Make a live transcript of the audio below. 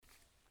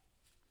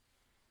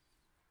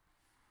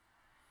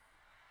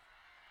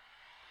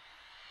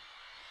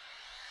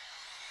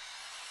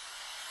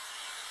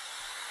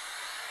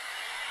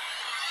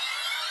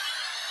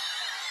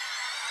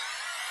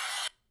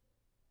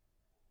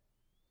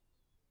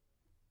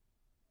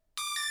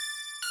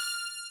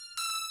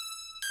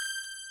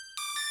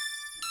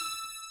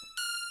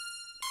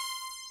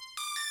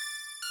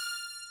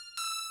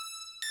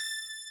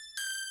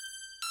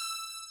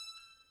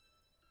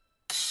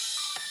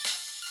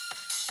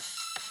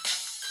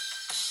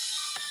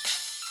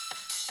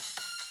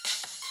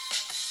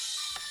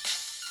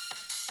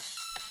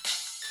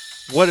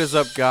What is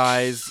up,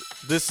 guys?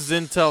 This is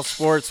Intel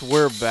Sports.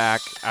 We're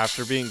back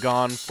after being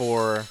gone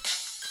for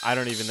I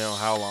don't even know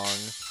how long.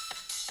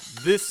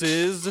 This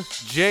is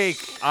Jake.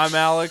 I'm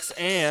Alex,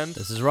 and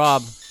This is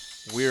Rob.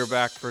 we're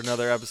back for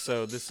another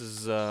episode. This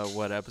is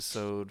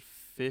episode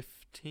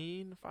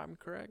 15, if I'm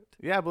correct?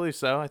 Yeah, I believe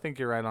so. I think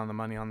you're right on the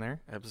money on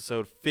there.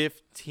 Episode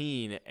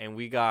 15, and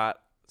we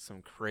got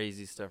some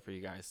crazy stuff for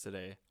you guys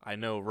today. I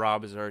know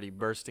Rob is already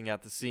bursting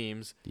at the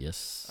seams,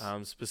 Yes.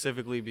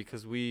 specifically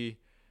because we're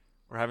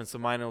having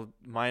some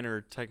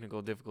minor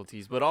technical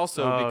difficulties, but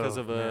also because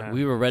of a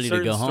we were ready to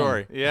certain go home.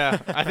 story. Yeah,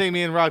 I think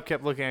me and Rob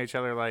kept looking at each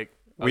other like,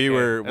 We okay,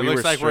 were- It we looks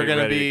were like we're straight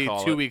gonna ready to be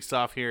call 2 it. weeks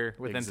off here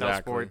with Intel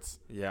Sports.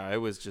 Yeah, it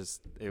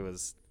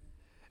was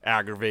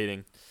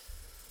aggravating.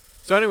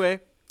 So anyway,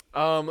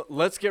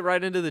 let's get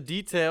right into the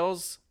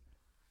details.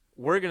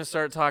 We're gonna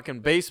start talking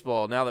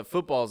baseball now that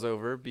football's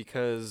over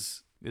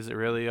because, Is it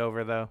really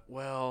over though?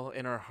 well,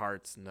 in our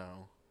hearts,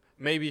 no.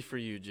 Maybe for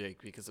you,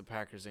 Jake, because the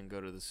Packers didn't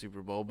go to the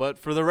Super Bowl. But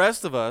for the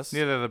rest of us,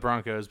 Neither the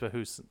Broncos, but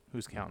who's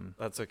counting?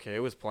 that's okay. It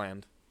was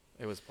planned.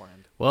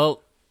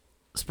 Well,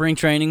 spring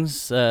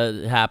training's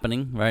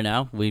happening right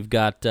now. We've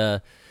got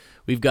the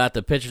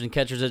pitchers and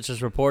catchers that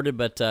just reported,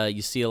 but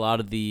you see a lot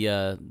of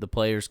the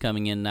players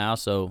coming in now.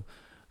 So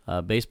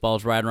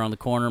baseball's right around the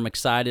corner. I'm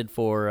excited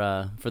for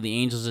the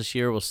Angels this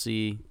year. We'll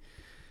see.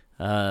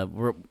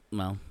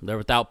 They're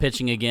without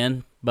pitching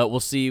again, but we'll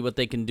see what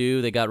they can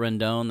do. They got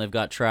Rendon, they've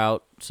got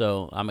Trout,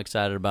 so I'm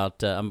excited about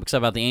the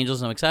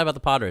Angels. And I'm excited about the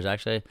Padres.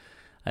 Actually,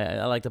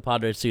 I like the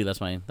Padres too. That's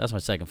my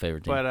second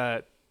favorite team.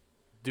 But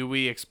do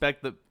we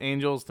expect the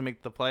Angels to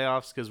make the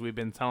playoffs? Because we've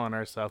been telling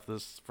ourselves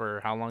this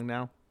for how long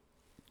now?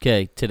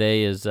 Okay,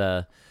 today is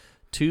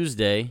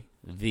Tuesday,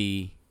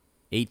 the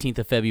 18th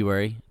of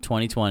February,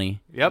 2020.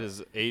 Yep. It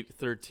is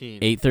 8:13.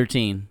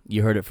 8:13.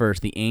 You heard it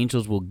first. The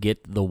Angels will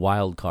get the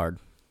wild card.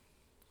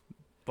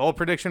 Bold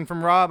prediction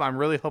from Rob. I'm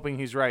really hoping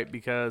he's right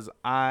because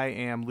I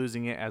am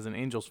losing it as an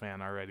Angels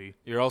fan already.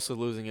 You're also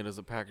losing it as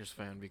a Packers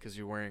fan because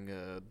you're wearing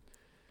a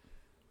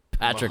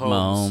Patrick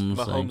Mahomes.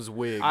 Mahomes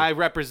wig. I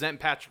represent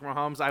Patrick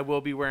Mahomes. I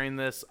will be wearing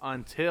this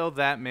until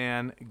that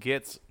man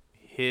gets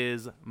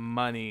his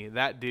money.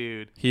 That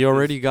dude. He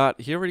already got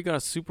a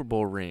Super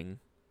Bowl ring.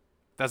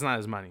 That's not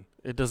his money.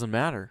 It doesn't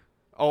matter.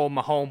 Oh,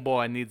 my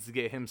homeboy needs to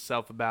get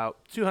himself about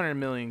 $200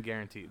 million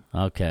guaranteed.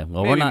 Okay,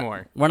 well Maybe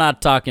we're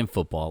not talking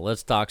football.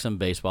 Let's talk some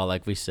baseball,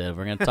 like we said.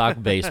 We're gonna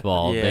talk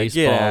baseball, Yeah,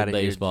 get outta here,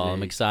 baseball. I'm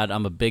Jake. excited.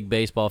 I'm a big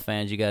baseball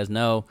fan, as you guys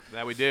know.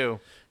 That we do.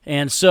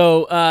 And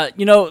so, a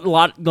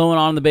lot going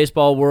on in the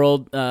baseball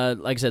world.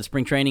 Like I said,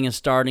 spring training is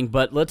starting,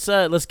 but let's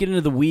get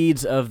into the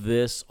weeds of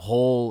this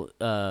whole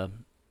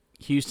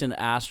Houston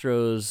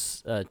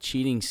Astros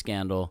cheating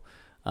scandal.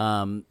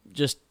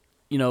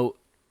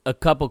 A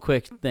couple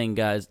quick things,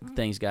 guys.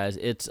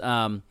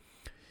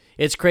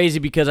 It's crazy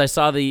because I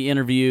saw the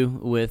interview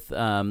with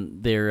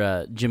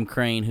their Jim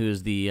Crane, who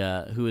is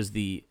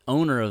the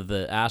owner of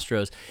the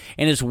Astros,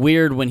 and it's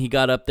weird when he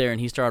got up there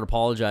and he started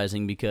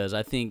apologizing because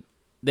I think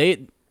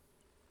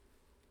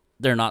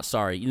they're not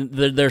sorry.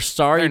 They're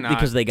sorry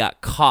because they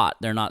got caught.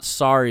 They're not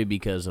sorry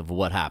because of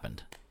what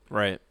happened.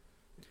 Right.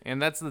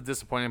 And that's the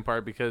disappointing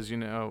part because,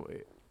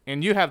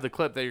 and you have the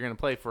clip that you're going to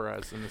play for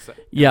us in the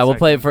second. Yeah, we'll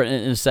play it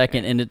in a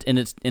second, and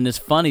it's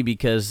funny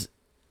because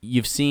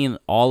you've seen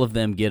all of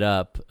them get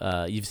up.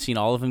 You've seen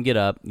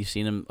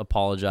them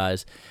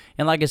apologize,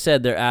 and like I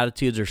said, their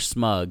attitudes are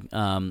smug.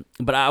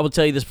 But I will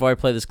tell you this before I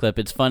play this clip.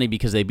 It's funny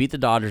because they beat the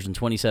Dodgers in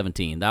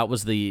 2017. That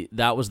was the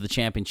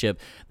championship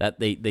that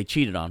they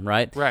cheated on,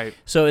 right? Right.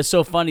 So it's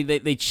so funny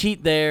they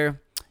cheat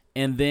there,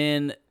 and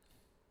then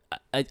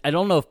I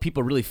don't know if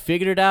people really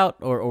figured it out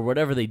or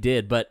whatever they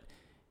did, but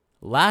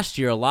last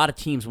year, a lot of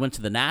teams went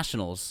to the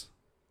Nationals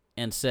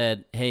and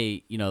said,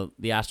 hey,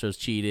 the Astros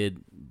cheated,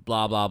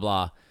 blah, blah,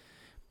 blah.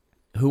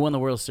 Who won the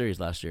World Series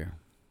last year?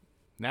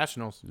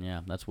 Nationals.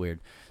 Yeah, that's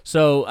weird.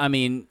 So,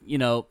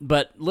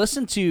 but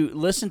listen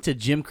to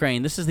Jim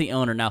Crane. This is the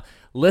owner. Now,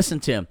 listen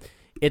to him.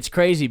 It's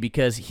crazy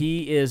because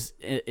he is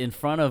in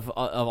front of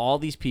all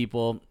these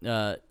people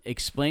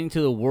explaining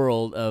to the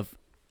world of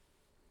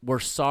we're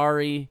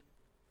sorry,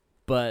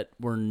 but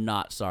we're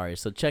not sorry.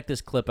 So check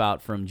this clip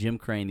out from Jim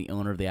Crane, the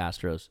owner of the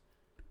Astros.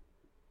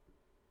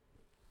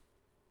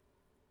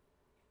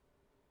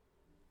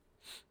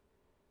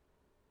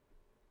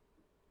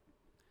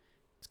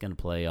 It's gonna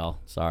play, y'all.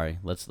 Sorry.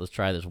 Let's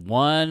try this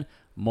one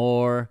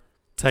more.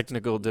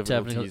 Technical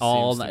difficulties Technical-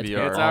 all seems to night. be It's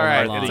our It's all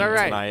right. long It's all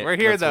right. tonight. We're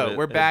here, That's what though. it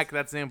We're is. back.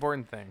 That's the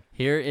important thing.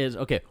 Here is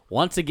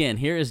once again,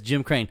 here is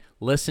Jim Crane.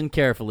 Listen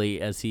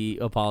carefully as he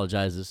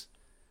apologizes.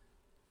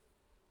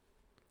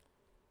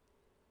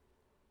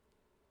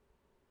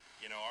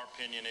 Our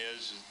opinion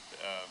is,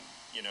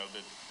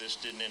 that this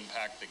didn't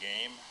impact the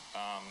game.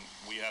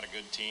 We had a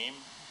good team.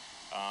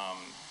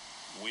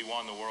 We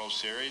won the World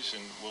Series,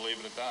 and we'll leave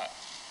it at that.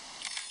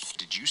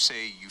 Did you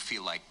say you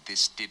feel like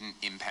this didn't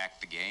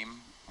impact the game?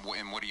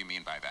 And what do you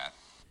mean by that?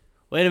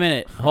 Wait a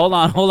minute. Hold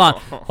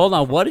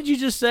on. What did you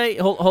just say?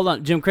 Hold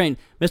on, Jim Crane.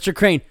 Mr.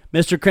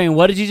 Crane,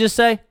 what did you just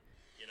say?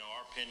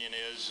 Our opinion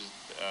is,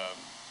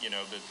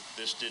 that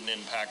this didn't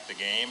impact the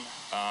game.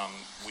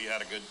 We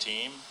had a good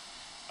team.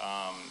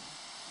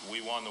 We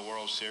won the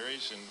World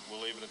Series, and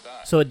we'll leave it at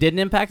that. So it didn't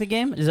impact the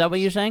game? Is that what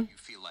you're saying? You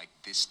feel like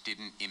this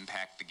didn't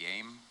impact the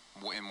game?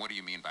 And what do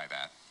you mean by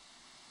that?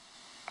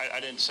 I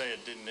didn't say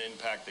it didn't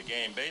impact the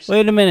game. Basically,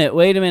 Wait a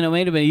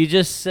minute. You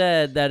just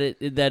said that it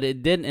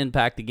didn't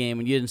impact the game,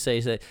 and you didn't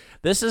say.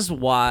 This is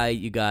why,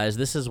 you guys.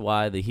 This is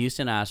why the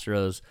Houston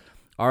Astros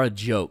are a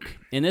joke,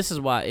 and this is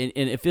why.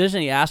 And if there's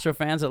any Astro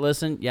fans that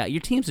listen, yeah,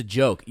 your team's a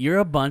joke. You're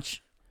a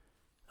bunch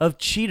of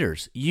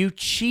cheaters. You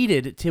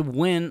cheated to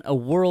win a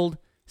World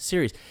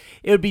Series.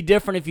 It would be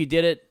different if you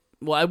did it.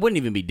 Well, it wouldn't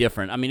even be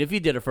different. I mean, if you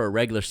did it for a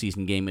regular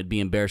season game, it'd be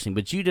embarrassing.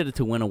 But you did it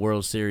to win a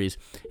World Series,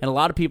 and a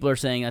lot of people are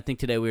saying. I think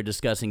today we were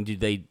discussing: do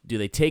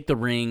they take the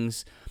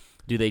rings?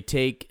 Do they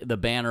take the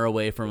banner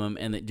away from them,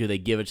 and do they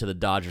give it to the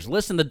Dodgers?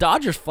 Listen, the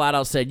Dodgers flat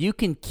out said you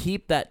can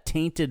keep that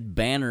tainted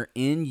banner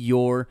in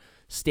your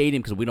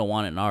stadium because we don't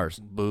want it in ours.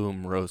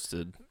 Boom,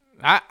 roasted.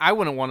 I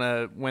wouldn't want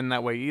to win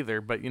that way either.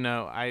 But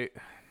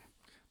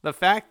the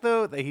fact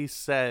though that he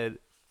said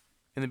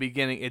in the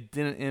beginning it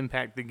didn't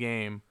impact the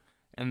game.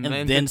 And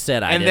then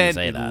said I didn't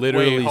say that.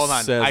 Literally Wait, hold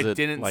on. says I it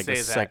didn't like say a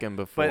that. second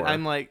before. But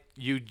I'm like,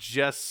 you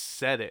just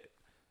said it.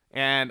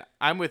 And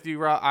I'm with you,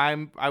 Rob.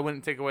 I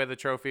wouldn't take away the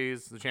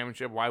trophies, the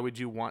championship. Why would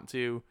you want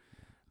to?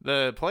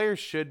 The players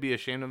should be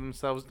ashamed of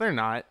themselves. They're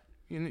not.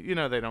 You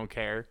know they don't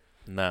care.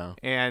 No.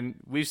 And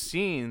we've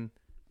seen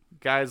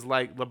guys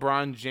like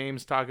LeBron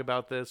James talk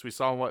about this. We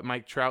saw what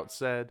Mike Trout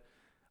said.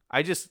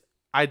 I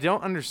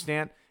don't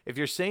understand. If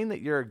you're saying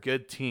that you're a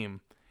good team,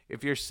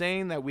 if you're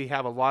saying that we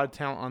have a lot of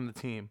talent on the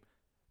team,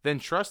 then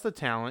trust the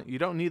talent. You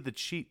don't need the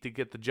cheat to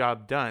get the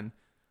job done.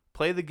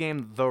 Play the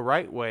game the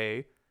right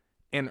way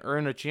and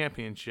earn a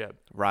championship.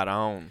 Right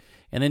on.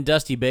 And then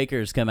Dusty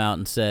Baker's come out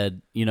and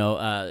said,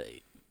 I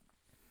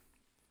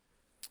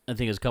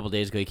think it was a couple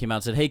days ago, he came out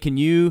and said, hey,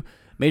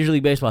 Major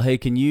League Baseball,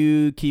 can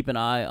you keep an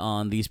eye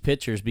on these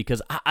pitchers?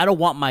 Because I don't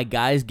want my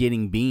guys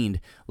getting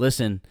beaned.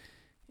 Listen,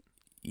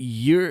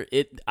 we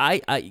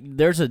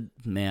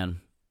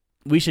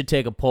should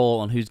take a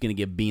poll on who's going to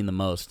get beaned the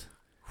most.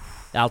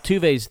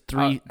 Altuve's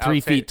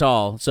three feet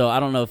tall, so I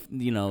don't know if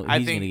he's going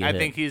to get hit. I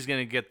think he's going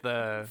to get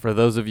the. For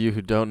those of you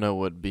who don't know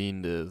what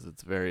beaned is,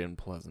 it's very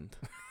unpleasant.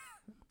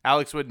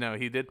 Alex would know.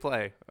 He did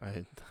play.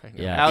 I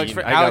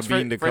Got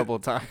beaned a couple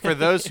of times. For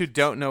those who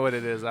don't know what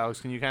it is, Alex,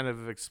 can you kind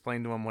of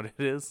explain to them what it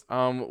is?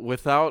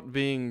 Without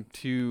being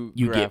too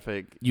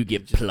graphic, you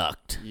get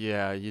plucked.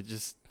 Yeah, you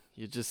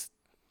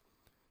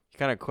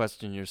kind of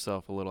question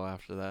yourself a little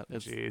after that.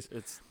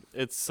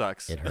 It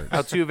sucks. It hurts.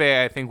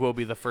 Altuve, I think, will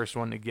be the first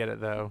one to get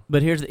it, though.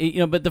 But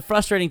but the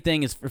frustrating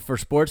thing is for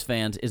sports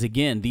fans is,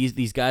 again,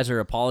 these guys are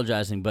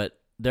apologizing, but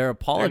they're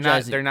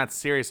apologizing. They're not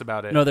serious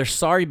about it. No, they're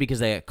sorry because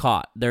they got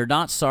caught. They're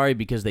not sorry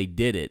because they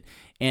did it.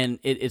 And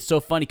it's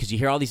so funny because you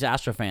hear all these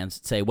Astro fans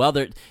say, well,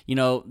 they're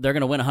going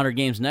to win 100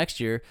 games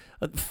next year.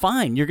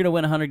 Fine, you're going to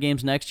win 100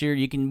 games next year.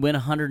 You can win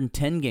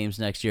 110 games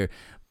next year.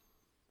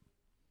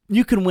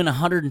 You can win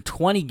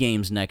 120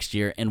 games next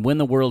year and win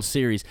the World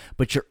Series,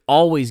 but you're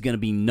always going to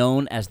be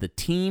known as the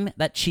team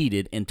that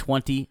cheated in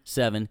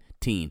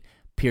 2017,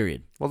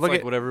 period. Well, look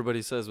at what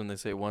everybody says when they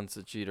say once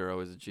a cheater,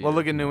 always a cheater. Well,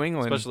 look at New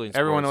England. Especially in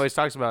Everyone sports. always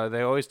talks about it.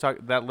 They always talk.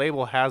 That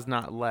label has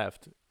not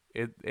left.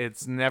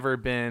 It's never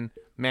been,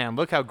 man,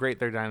 look how great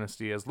their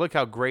dynasty is. Look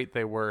how great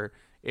they were.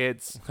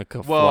 Look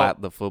how flat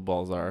the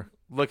footballs are.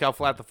 Look how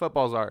flat the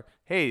footballs are.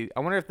 Hey, I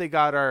wonder if they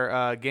got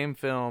our game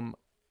film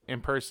in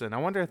person. I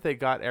wonder if they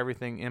got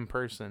everything in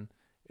person.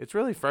 It's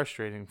really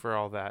frustrating for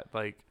all that.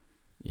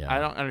 Yeah. I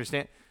don't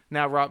understand.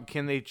 Now, Rob,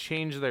 can they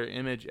change their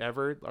image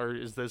ever, or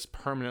is this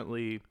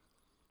permanently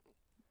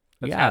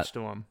attached to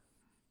them?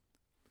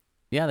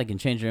 Yeah, they can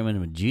change their image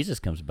when Jesus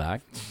comes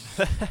back.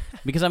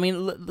 Because,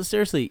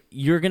 seriously,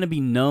 you're going to be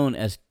known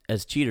as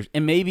cheaters.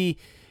 And maybe,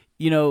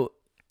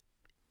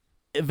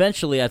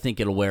 eventually I think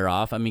it'll wear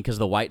off. Because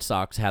the White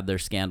Sox had their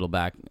scandal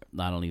back,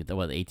 not only the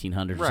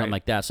 1800s or something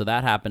like that. So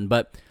that happened.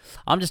 But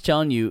I'm just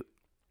telling you,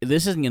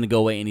 this isn't going to go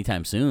away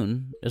anytime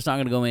soon. It's not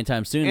going to go away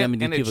anytime soon.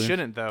 And it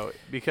shouldn't, though.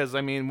 Because,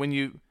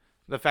 the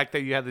fact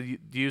that you had to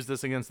use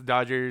this against the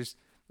Dodgers,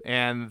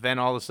 and then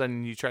all of a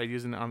sudden you tried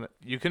using it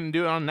you couldn't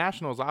do it on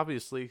Nationals,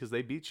 obviously, because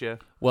they beat you.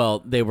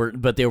 Well, they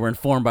were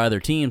informed by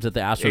other teams that the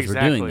Astros were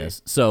doing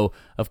this. So,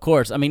 of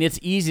course, it's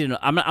easy to.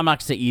 I'm not going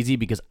to say easy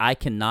because I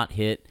cannot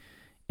hit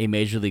a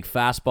major league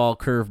fastball,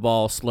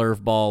 curveball,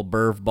 slurve ball,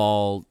 burv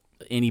ball,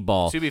 any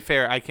ball. To be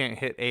fair, I can't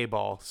hit a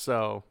ball,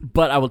 so.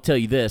 But I will tell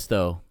you this,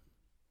 though.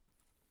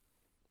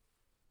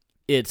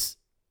 It's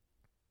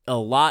a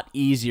lot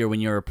easier when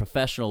you're a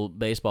professional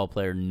baseball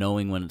player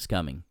knowing when it's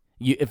coming.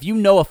 If you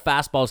know a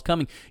fastball is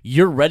coming,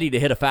 you're ready to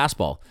hit a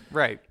fastball.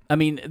 Right.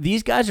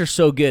 These guys are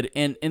so good,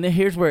 and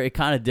here's where it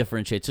kind of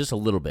differentiates just a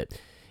little bit,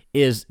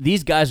 is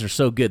these guys are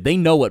so good. They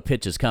know what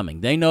pitch is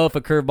coming. They know if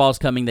a curveball is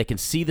coming. They can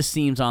see the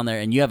seams on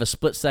there, and you have a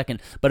split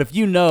second. But if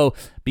you know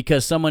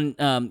because someone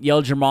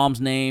yelled your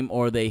mom's name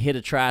or they hit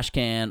a trash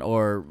can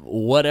or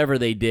whatever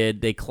they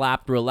did, they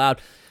clapped real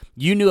loud,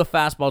 you knew a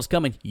fastball is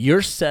coming.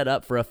 You're set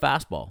up for a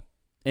fastball.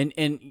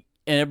 And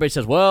and everybody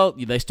says, well,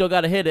 they still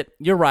got to hit it.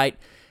 You're right.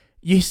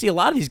 You see a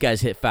lot of these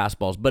guys hit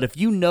fastballs, but if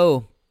you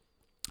know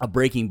a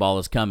breaking ball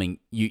is coming,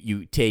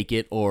 you take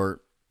it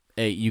or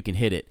you can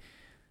hit it.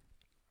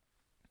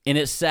 And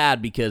it's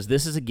sad because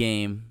this is a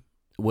game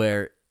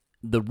where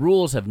the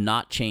rules have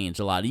not changed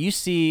a lot. You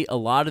see a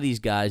lot of these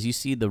guys, you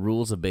see the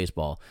rules of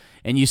baseball,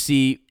 and you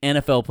see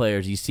NFL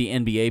players, you see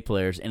NBA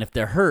players, and if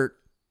they're hurt,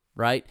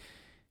 right,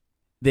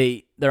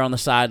 they're on the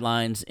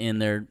sidelines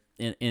and they're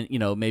in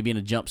maybe in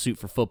a jumpsuit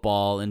for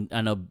football. And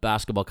I know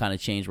basketball kind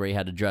of changed where you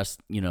had to dress,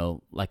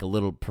 like a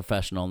little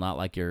professional, not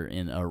like you're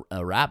in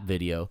a rap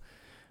video.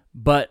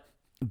 But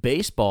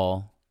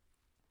baseball,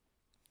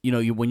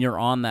 when you're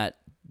on that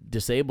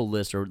disabled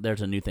list, or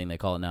there's a new thing they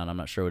call it now, and I'm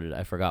not sure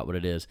I forgot what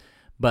it is.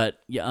 But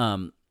you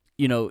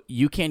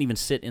can't even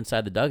sit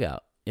inside the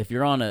dugout if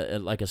you're on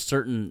a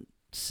certain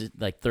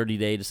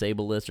 30-day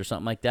disabled list or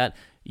something like that.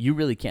 You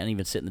really can't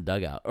even sit in the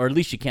dugout, or at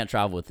least you can't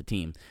travel with the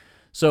team.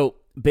 So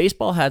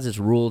baseball has its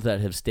rules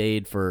that have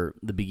stayed for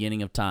the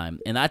beginning of time,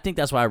 and I think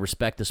that's why I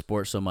respect the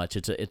sport so much.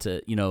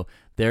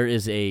 There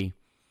is a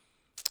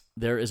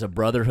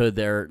brotherhood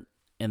there,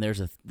 and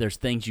there's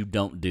things you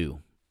don't do.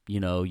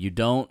 You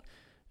don't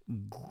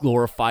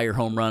glorify your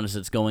home run as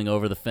it's going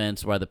over the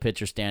fence while the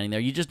pitcher's standing there.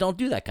 You just don't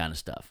do that kind of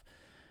stuff.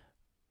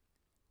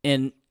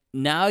 And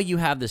now you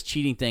have this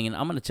cheating thing, and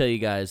I'm going to tell you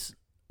guys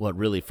what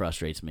really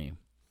frustrates me.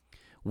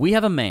 We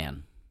have a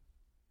man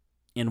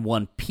in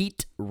one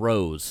Pete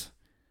Rose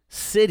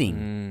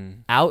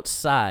sitting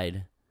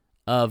outside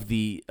of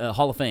the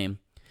Hall of Fame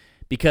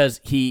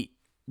because he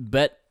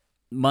bet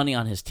money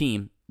on his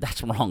team.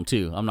 That's wrong,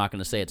 too. I'm not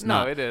going to say it's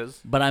not. No, it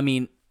is. But, I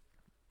mean,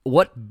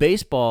 what the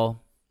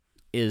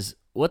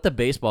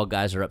baseball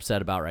guys are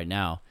upset about right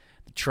now,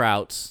 the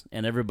Trouts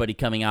and everybody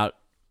coming out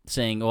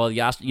saying, well, the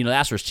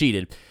Astros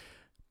cheated.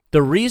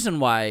 The reason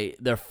why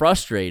they're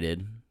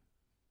frustrated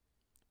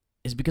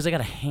is because they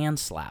got a hand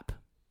slap.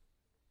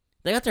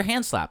 They got their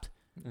hand slapped.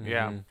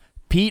 Yeah.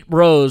 Pete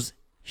Rose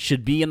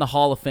should be in the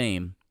Hall of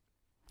Fame,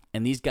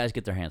 and these guys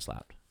get their hand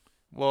slapped.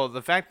 Well,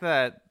 the fact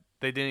that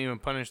they didn't even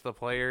punish the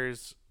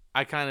players,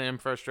 I kind of am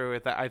frustrated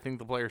with that. I think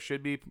the players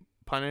should be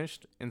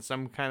punished in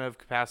some kind of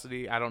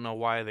capacity. I don't know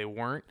why they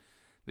weren't.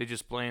 They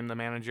just blame the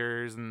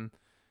managers and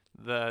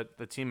the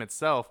team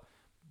itself.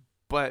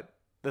 But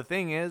the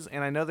thing is,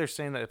 and I know they're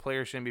saying that the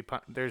players shouldn't be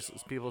there's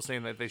people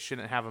saying that they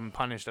shouldn't have them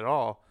punished at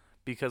all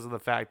because of the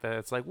fact that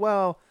it's like,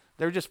 well,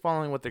 they're just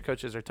following what their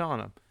coaches are telling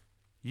them.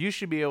 You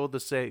should be able to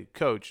say,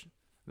 Coach,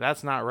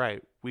 that's not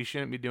right. We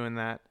shouldn't be doing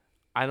that.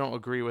 I don't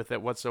agree with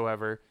it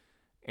whatsoever,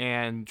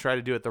 and try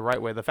to do it the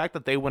right way. The fact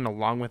that they went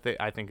along with it,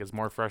 I think, is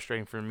more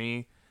frustrating for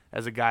me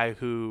as a guy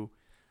who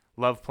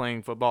loved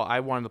playing football. I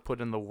wanted to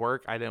put in the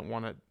work. I didn't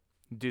want to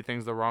do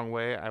things the wrong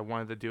way. I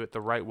wanted to do it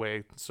the right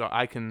way so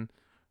I can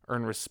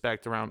earn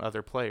respect around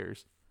other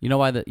players. You know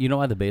why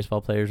the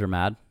baseball players are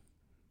mad?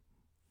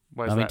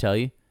 Why is Want me that? to tell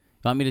you? You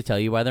want me to tell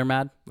you why they're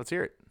mad? Let's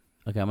hear it.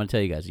 Okay, I'm going to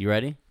tell you guys. You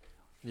ready?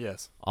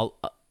 Yes. I'll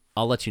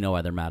let you know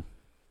why they're mad.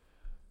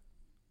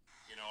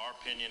 Our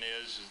opinion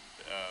is,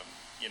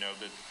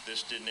 that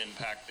this didn't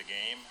impact the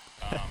game.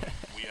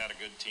 We had a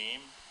good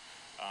team.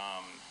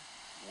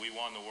 We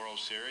won the World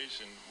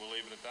Series, and we'll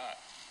leave it at that.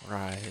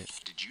 Right.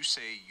 Did you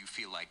say you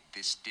feel like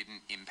this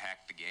didn't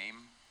impact the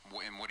game?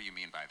 And what do you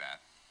mean by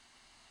that?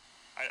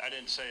 I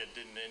didn't say it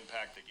didn't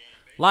impact the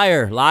game.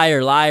 Liar,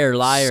 liar, liar,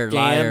 liar,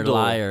 liar, Scandal.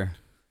 liar.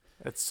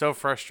 It's so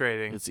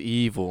frustrating. It's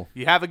evil.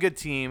 You have a good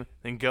team,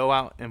 then go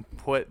out and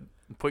put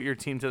your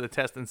team to the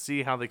test and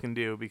see how they can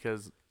do.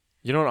 Because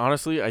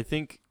Honestly, I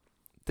think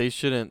they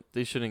shouldn't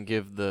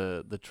give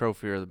the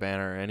trophy or the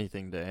banner or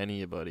anything to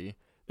anybody.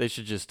 They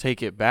should just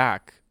take it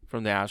back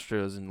from the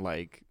Astros and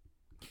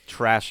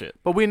trash it.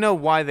 but we know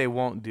why they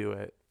won't do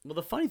it. Well,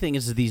 the funny thing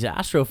is these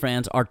Astro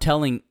fans are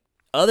telling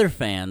other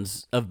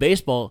fans of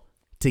baseball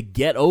to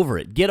get over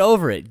it. Get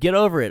over it. Get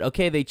over it.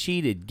 Okay, they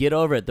cheated. Get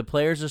over it. The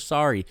players are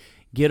sorry.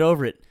 Get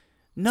over it.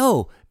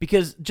 No,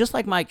 because just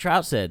like Mike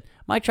Trout said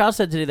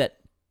today that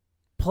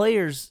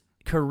players'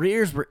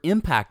 careers were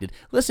impacted.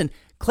 Listen,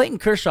 Clayton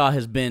Kershaw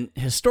has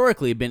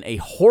historically been a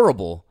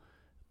horrible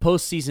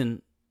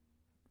postseason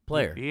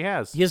player. He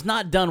has. He has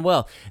not done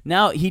well.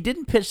 Now, he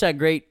didn't pitch that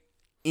great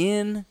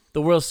in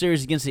the World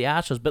Series against the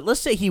Astros, but let's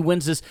say he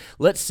wins this.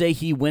 Let's say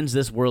he wins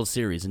this World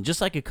Series, and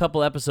just like a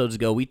couple episodes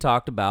ago, we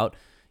talked about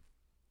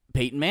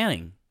Peyton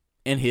Manning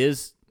and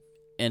his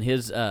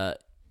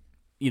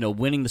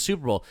winning the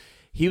Super Bowl.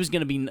 He was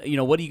going to be,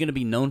 what are you going to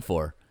be known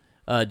for?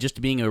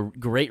 Just being a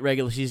great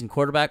regular season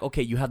quarterback.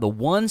 Okay, you have the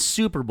one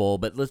Super Bowl,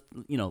 but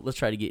let's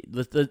try to get.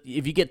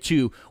 If you get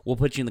two, we'll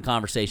put you in the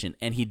conversation.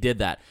 And he did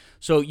that.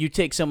 So you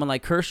take someone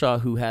like Kershaw,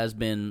 who has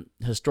been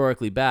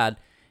historically bad.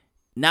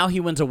 Now he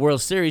wins a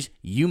World Series.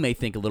 You may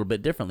think a little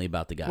bit differently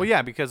about the guy. Well,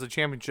 yeah, because the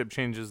championship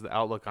changes the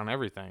outlook on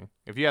everything.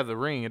 If you have the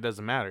ring, it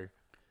doesn't matter.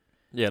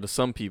 Yeah, to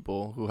some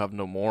people who have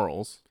no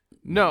morals.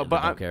 No, Yeah,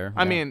 but they don't care.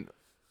 I Yeah. mean,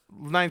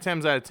 9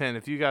 times out of 10,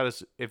 if you got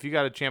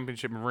a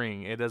championship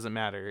ring, it doesn't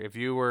matter. If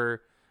you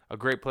were a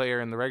great player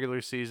in the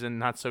regular season,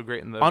 not so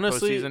great in the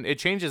Honestly, postseason. It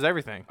changes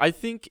everything. I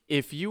think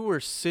if you were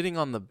sitting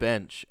on the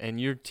bench and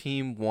your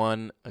team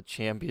won a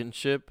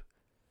championship,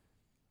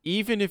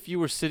 even if you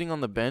were sitting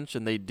on the bench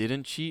and they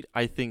didn't cheat,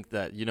 I think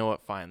that, you know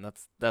what, fine,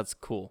 that's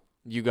cool.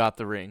 You got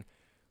the ring.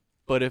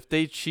 But if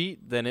they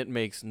cheat, then it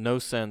makes no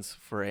sense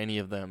for any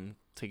of them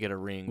to get a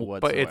ring whatsoever.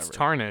 But it's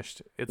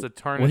tarnished. It's a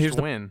tarnished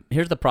win.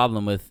 Here's the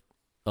problem with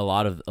a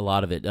lot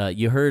of it.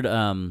 You heard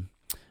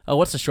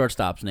what's the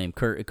shortstop's name?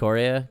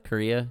 Correa.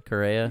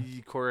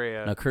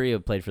 No, Correa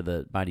played for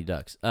the Mighty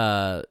Ducks.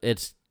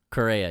 It's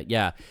Correa.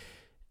 Yeah.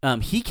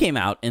 He came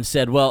out and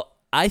said, "Well,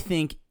 I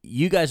think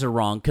you guys are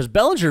wrong," because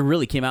Bellinger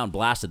really came out and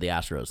blasted the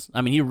Astros.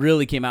 I mean, he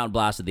really came out and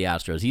blasted the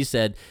Astros. He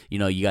said,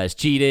 you guys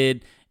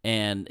cheated.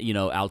 And,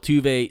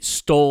 Altuve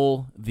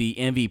stole the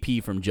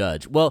MVP from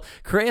Judge. Well,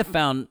 Correa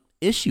found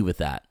issue with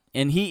that.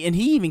 And he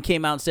even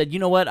came out and said, you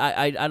know what,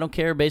 I don't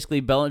care. Basically,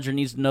 Bellinger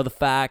needs to know the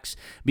facts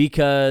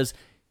because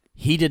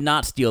he did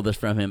not steal this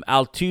from him.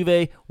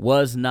 Altuve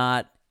was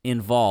not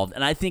involved.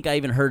 And I think I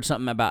even heard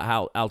something about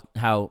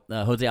how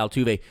Jose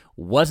Altuve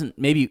wasn't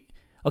maybe...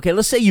 Okay,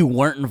 let's say you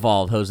weren't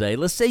involved, Jose.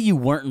 Let's say you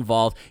weren't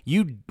involved.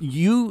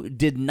 You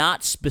did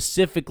not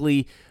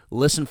specifically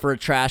listen for a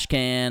trash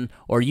can,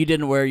 or you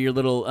didn't wear your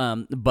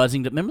little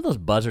buzzing. Remember those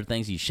buzzer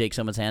things? You shake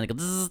someone's hand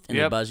and,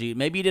 they buzz you.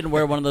 Maybe you didn't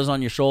wear one of those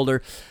on your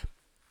shoulder,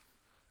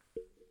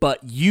 but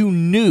you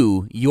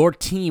knew your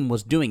team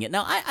was doing it.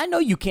 Now, I know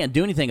you can't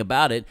do anything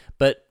about it,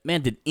 but,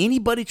 man, did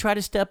anybody try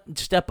to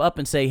step up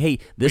and say, hey,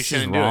 this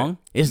is wrong?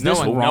 Is this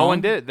wrong? No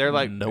one did. They're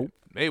like, nope.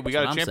 Hey, we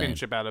got a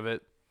championship out of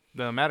it.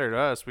 Doesn't matter to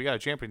us. We got a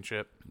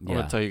championship. I'm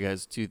going to tell you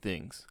guys two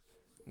things.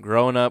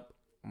 Growing up,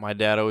 my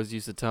dad always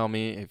used to tell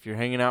me, if you're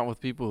hanging out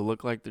with people who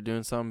look like they're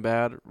doing something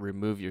bad,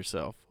 remove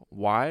yourself.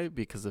 Why?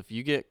 Because if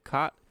you get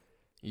caught,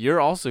 you're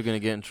also going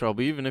to get in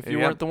trouble, even if you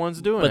weren't the ones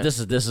doing it. But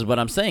this is what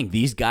I'm saying.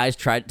 These guys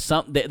tried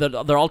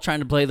they're all trying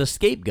to play the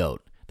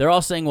scapegoat. They're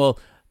all saying, well,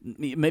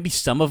 maybe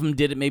some of them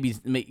did it, maybe.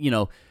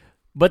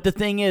 But the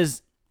thing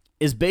is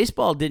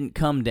baseball didn't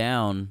come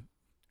down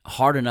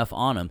hard enough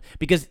on them,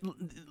 because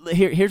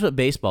here's what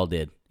baseball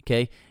did.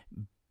 Okay.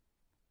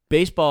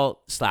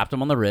 Baseball slapped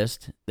him on the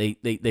wrist.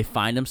 They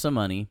fined him some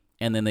money,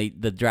 and then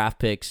the draft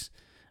picks.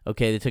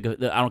 Okay, they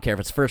took. I don't care if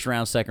it's first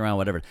round, second round,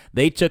 whatever.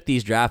 They took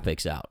these draft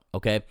picks out.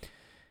 Okay,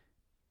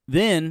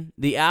 then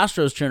the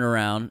Astros turn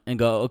around and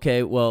go,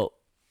 okay, well,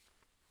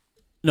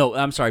 no,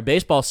 I'm sorry.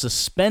 Baseball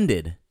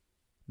suspended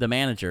the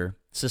manager,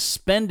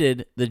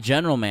 suspended the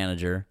general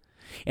manager,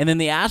 and then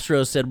the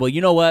Astros said, well, you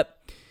know what?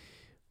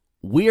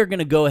 We are going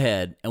to go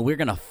ahead and we're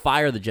going to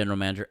fire the general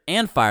manager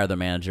and fire the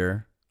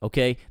manager.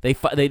 Okay, they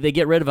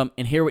get rid of them,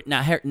 and here we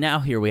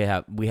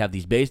have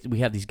these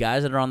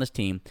guys that are on this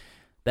team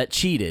that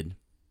cheated,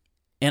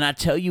 and I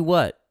tell you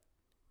what,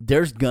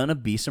 there's gonna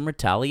be some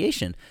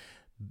retaliation.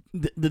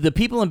 The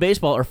people in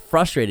baseball are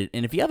frustrated,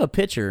 and if you have a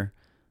pitcher,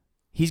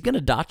 he's gonna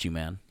dot you,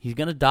 man. He's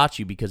gonna dot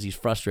you because he's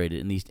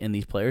frustrated, and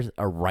these players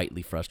are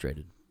rightly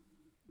frustrated.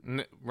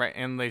 Right,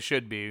 and they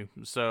should be.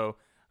 So,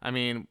 I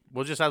mean,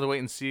 we'll just have to wait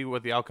and see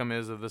what the outcome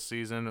is of this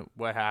season,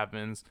 what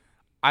happens.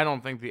 I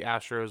don't think the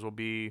Astros will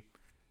be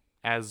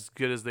as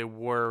good as they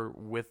were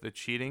with the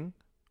cheating,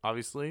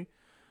 obviously.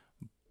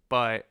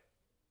 But,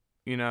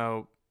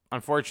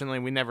 unfortunately,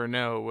 we never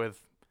know with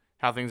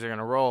how things are going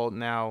to roll.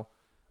 Now,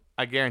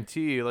 I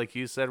guarantee you, like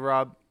you said,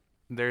 Rob,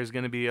 there's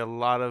going to be a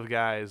lot of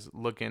guys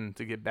looking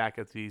to get back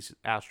at these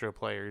Astro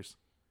players.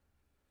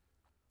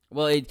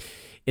 Well,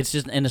 it's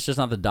just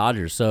not the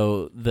Dodgers.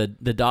 So the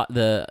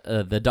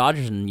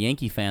Dodgers and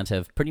Yankee fans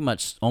have pretty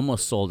much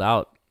almost sold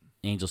out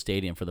Angel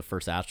Stadium for the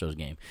first Astros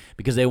game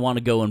because they want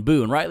to go and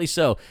boo, and rightly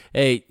so.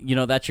 Hey,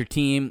 that's your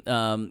team.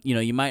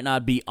 You might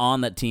not be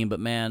on that team,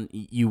 but man,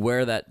 you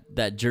wear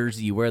that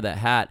jersey, you wear that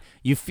hat,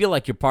 you feel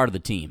like you're part of the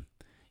team.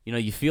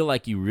 You feel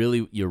like you're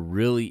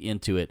really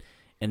into it.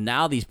 And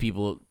now these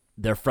people,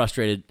 they're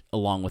frustrated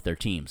along with their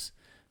teams.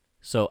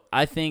 So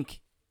I think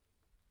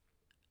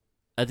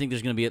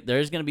there's going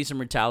to be some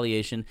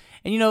retaliation.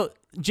 And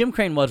Jim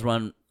Crane was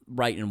run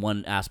right in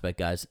one aspect,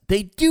 guys.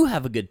 They do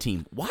have a good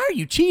team. Why are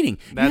you cheating?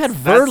 You had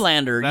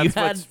Verlander. That's you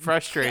had what's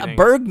frustrating.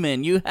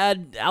 Bergman. You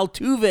had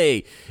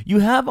Altuve. You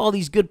have all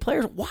these good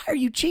players. Why are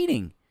you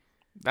cheating?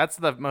 That's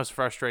the most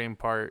frustrating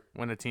part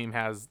when a team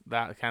has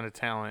that kind of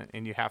talent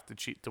and you have to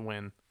cheat to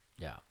win.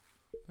 Yeah.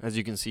 As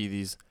you can see,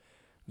 these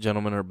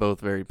gentlemen are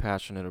both very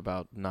passionate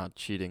about not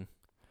cheating.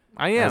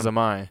 I am. As am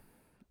I.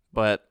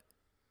 But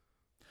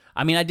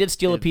I mean, I did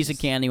steal a piece of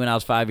candy when I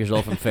was 5 years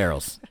old from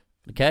Farrell's.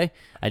 Okay?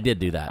 I did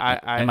do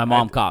that. And my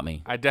mom caught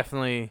me. I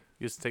definitely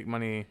used to take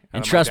money out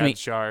and of trust my me,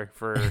 dad's jar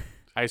for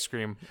ice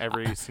cream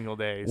every single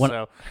day.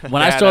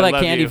 When I stole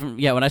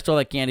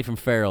that candy from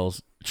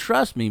Farrell's,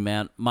 trust me,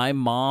 man, my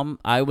mom,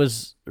 I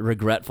was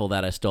regretful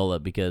that I stole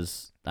it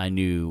because I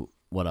knew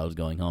what I was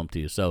going home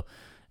to. So,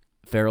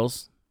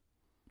 Farrell's,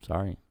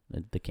 sorry,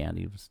 the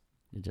candy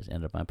it just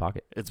ended up in my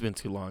pocket. It's been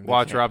too long.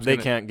 Watch, they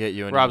can't get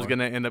you anymore. Rob's going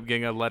to end up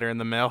getting a letter in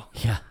the mail.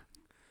 Yeah.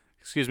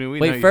 Excuse me.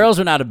 Wait, Farrell's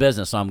went out of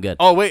business, so I'm good.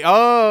 Oh, wait.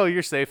 Oh,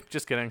 you're safe.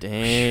 Just kidding.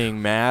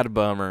 Dang, mad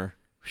bummer.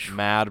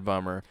 Mad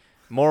bummer.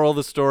 Moral of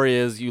the story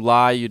is you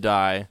lie, you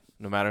die,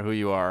 no matter who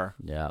you are.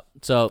 Yeah.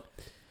 So,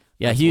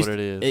 yeah, That's Houston. what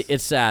it is.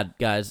 It's sad,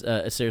 guys.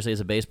 Seriously, as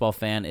a baseball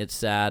fan, it's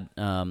sad.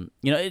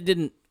 It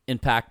didn't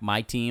impact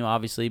my team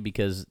obviously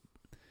because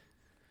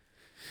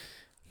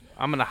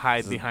I'm gonna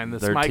hide behind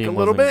this Their mic a team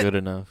little wasn't bit. good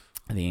enough.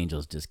 the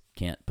Angels just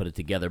can't put it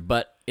together.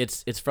 But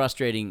it's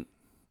frustrating.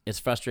 It's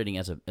frustrating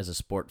as a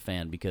sport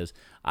fan because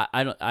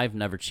I've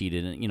never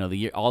cheated,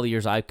 and all the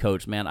years I've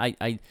coached, man,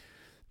 I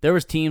there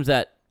was teams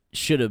that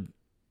should have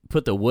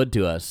put the wood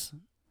to us,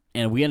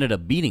 and we ended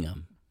up beating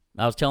them.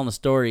 I was telling the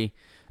story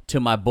to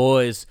my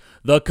boys,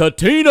 the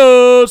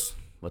Catinas.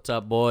 What's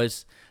up,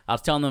 boys? I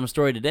was telling them a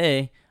story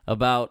today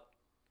about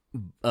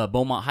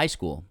Beaumont High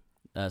School.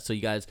 So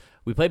you guys,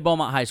 we played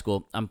Beaumont High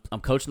School. I'm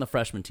coaching the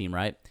freshman team,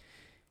 right?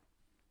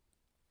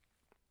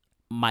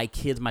 My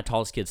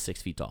tallest kid's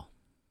 6 feet tall.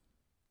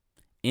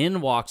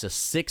 In walks a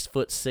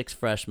 6'6"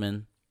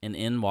 freshman, and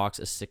in walks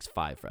a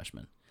 6'5"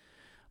 freshman.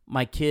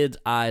 My kids'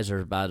 eyes are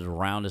about as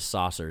round as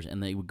saucers, and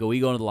we go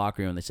into the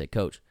locker room and they say,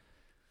 "Coach,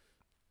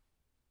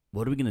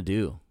 what are we gonna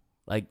do?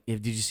 Like,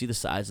 did you see the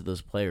size of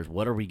those players?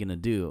 What are we gonna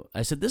do?"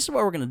 I said, "This is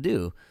what we're gonna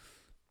do.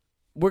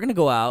 We're gonna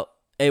go out.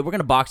 Hey, we're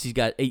gonna box these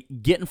guys. Hey,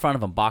 get in front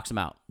of them, box them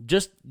out.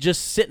 Just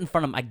sit in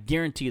front of them. I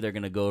guarantee you they're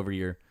gonna go over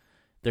your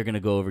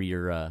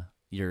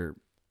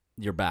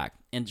back."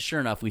 And sure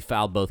enough, we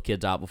fouled both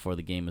kids out before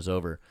the game was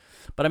over.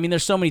 But I mean,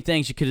 there's so many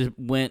things you could have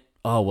went.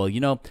 Oh well,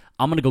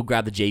 I'm gonna go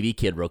grab the JV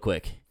kid real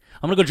quick.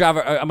 I'm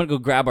gonna go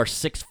grab our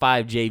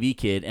 6'5" JV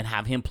kid and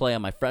have him play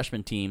on my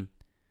freshman team,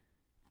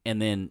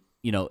 and then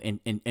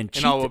and cheat.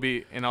 And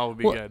all will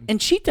be good. And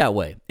cheat that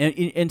way.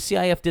 And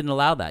CIF didn't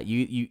allow that.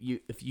 You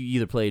if you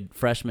either played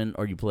freshman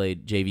or you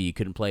played JV, you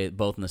couldn't play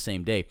both in the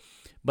same day.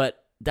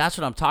 But that's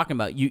what I'm talking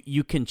about.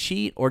 You can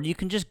cheat, or you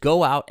can just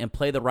go out and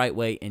play the right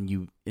way,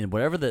 and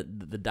whatever the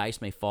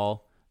dice may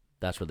fall,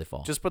 that's where they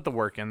fall. Just put the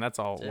work in. That's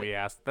all we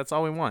ask. That's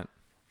all we want.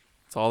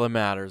 It's all that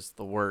matters,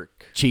 the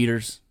work.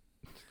 Cheaters.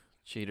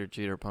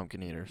 Cheater,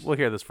 pumpkin eaters. We'll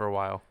hear this for a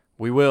while.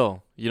 We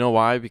will. You know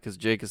why? Because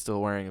Jake is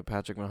still wearing a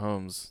Patrick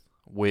Mahomes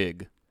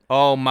wig.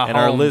 Oh, my and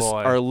homeboy.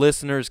 our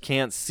listeners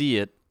can't see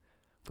it.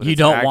 But You it's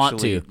don't want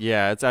actually- to.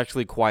 Yeah, it's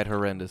actually quite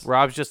horrendous.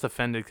 Rob's just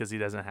offended because he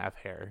doesn't have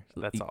hair.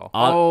 That's all.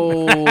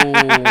 Oh,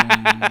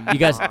 You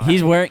guys,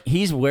 he's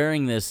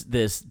wearing this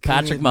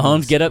Patrick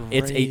Mahomes getup.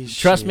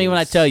 Trust me when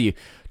I tell you.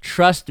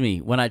 Trust me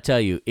when I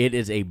tell you, it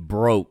is a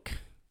broke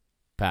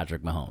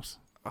Patrick Mahomes.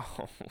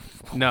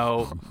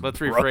 No, let's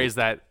rephrase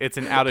that. It's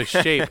an out of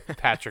shape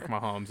Patrick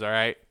Mahomes, all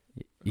right?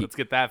 Let's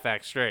get that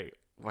fact straight.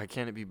 Why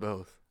can't it be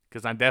both?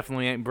 Because I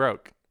definitely ain't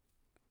broke.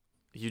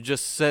 You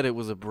just said it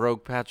was a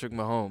broke Patrick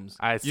Mahomes.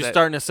 You're said-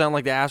 starting to sound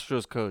like the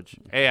Astros coach.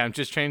 Hey, I'm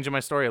just changing my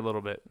story a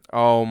little bit.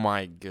 Oh,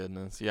 my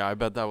goodness. Yeah, I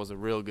bet that was a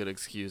real good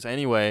excuse.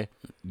 Anyway.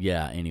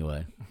 Yeah,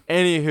 anyway.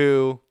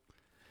 Anywho,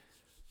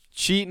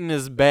 cheating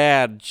is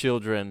bad,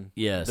 children.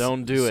 Yes.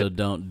 Don't do So it.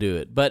 don't do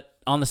it. But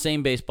on the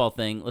same baseball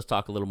thing, let's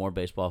talk a little more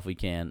baseball if we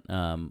can.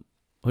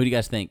 Who do you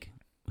guys think?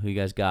 Who you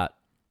guys got?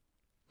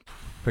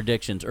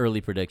 Predictions,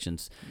 early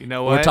predictions. You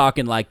know what? We're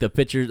talking like the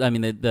pitchers. I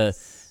mean,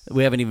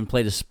 we haven't even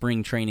played a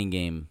spring training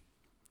game.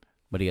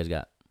 What do you guys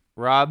got?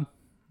 Rob,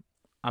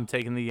 I'm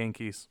taking the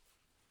Yankees.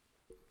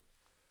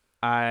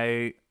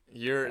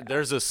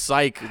 There's a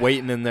psych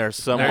waiting in there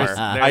somewhere.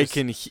 I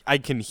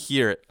can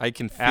hear it. I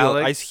can feel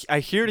Alex, it. I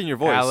hear it in your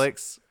voice.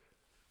 Alex,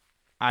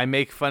 I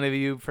make fun of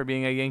you for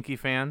being a Yankee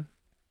fan.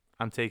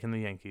 I'm taking the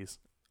Yankees.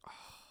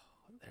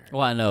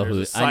 Well, I know There's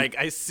who. a psych.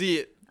 I see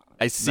it.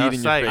 I see No it in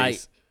psych. your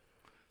face.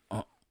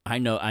 I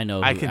know.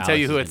 I can tell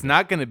you who it's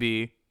not going to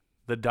be.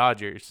 The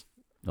Dodgers.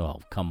 Oh,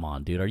 come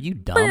on, dude. Are you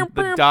dumb?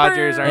 The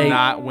Dodgers are Hey,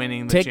 not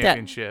winning the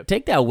championship.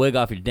 Take that wig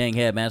off your dang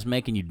head, man. It's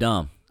making you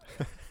dumb.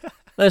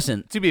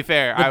 Listen, To be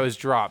fair, I was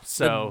dropped,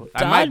 so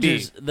the I might be.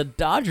 The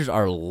Dodgers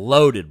are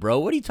loaded, bro.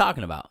 What are you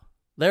talking about?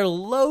 They're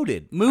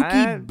loaded.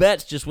 Mookie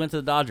Betts just went to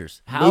the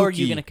Dodgers. How are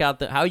you Mookie. going to count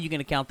them? How are you going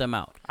to count them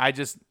out? I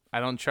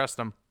don't trust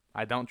them.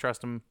 I don't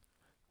trust them.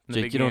 In the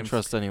Jake, big you don't games.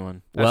 trust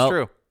anyone. That's well,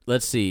 true.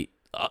 Let's see.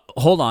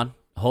 Hold on.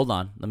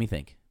 Let me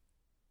think.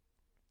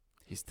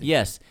 He's thinking.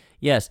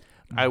 Yes.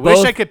 I wish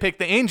I could pick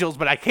the Angels,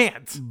 but I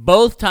can't.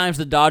 Both times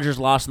the Dodgers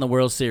lost in the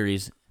World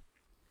Series,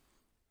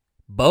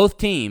 both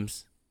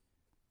teams,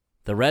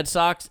 the Red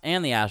Sox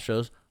and the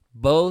Astros,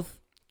 both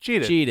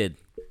cheated.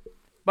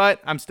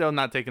 But I'm still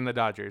not taking the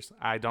Dodgers.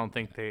 I don't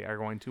think they are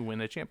going to win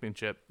the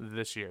championship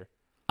this year.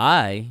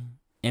 I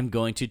am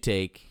going to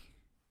take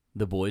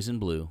the boys in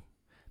blue,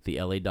 the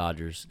LA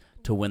Dodgers,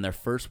 to win their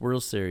first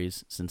World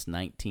Series since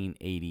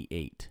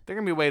 1988. They're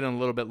going to be waiting a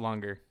little bit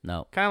longer.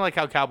 No. Kind of like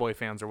how Cowboy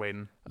fans are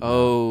waiting.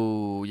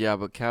 Oh, yeah,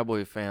 but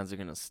Cowboy fans are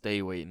going to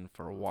stay waiting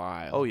for a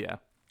while. Oh, yeah.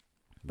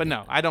 But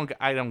no, I don't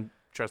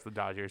trust the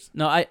Dodgers.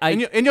 No,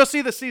 And you'll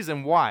see the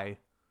season why.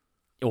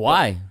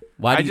 why?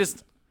 Why?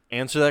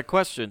 Answer that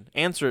question.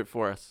 Answer it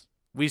for us.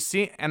 We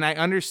see, and I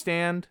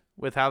understand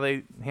with how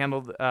they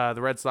handled the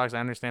Red Sox. I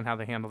understand how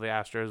they handle the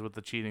Astros with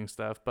the cheating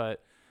stuff,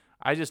 but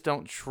I just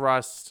don't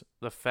trust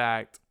the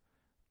fact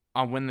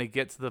on when they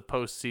get to the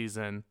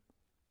postseason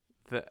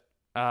that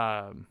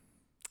I'm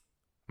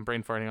I'm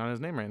brain farting on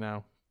his name right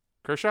now.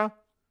 Kershaw?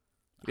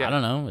 Yeah. I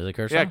don't know. Is it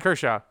Kershaw? Yeah,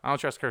 Kershaw. I don't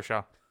trust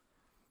Kershaw.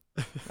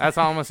 That's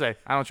all I'm gonna say.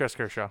 I don't trust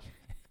Kershaw.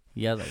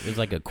 Yeah, it's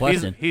like a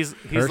question. He's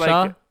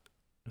Kershaw? like.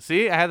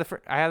 See, I had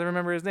to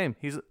remember his name.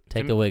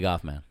 Take the wig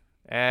off, man.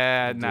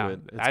 No. it.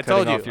 It's I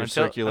told cutting you off your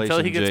until he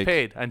circulation, gets Jake.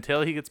 paid.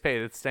 Until he gets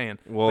paid, it's staying.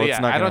 Well, But it's yeah,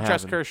 not I gonna don't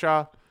trust happen.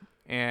 Kershaw,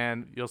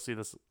 and you'll see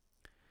this.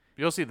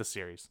 You'll see the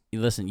series.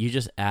 Listen, you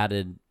just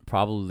added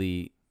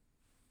probably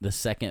the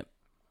second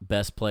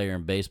best player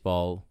in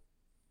baseball,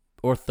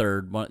 or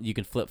third. You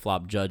can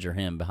flip-flop Judge or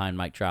him behind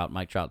Mike Trout.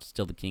 Mike Trout's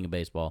still the king of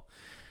baseball.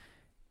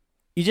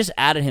 You just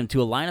added him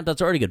to a lineup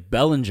that's already good.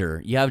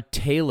 Bellinger. You have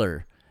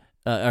Taylor,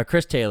 or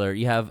Chris Taylor.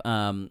 You have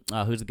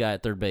who's the guy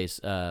at third base?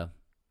 The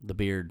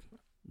beard.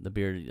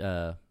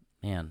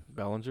 Man.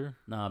 Bellinger?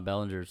 No,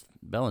 Bellinger.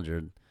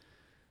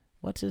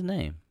 What's his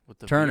name? With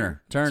the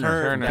Turner. beard?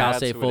 Turner. Cal That's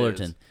State who it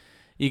Fullerton. is.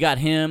 You got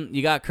him.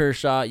 You got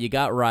Kershaw. You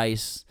got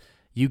Rice.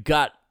 You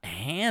got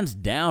hands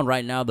down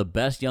right now the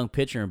best young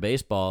pitcher in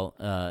baseball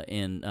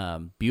in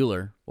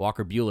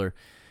Walker Buehler.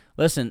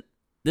 Listen,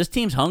 this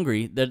team's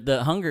hungry.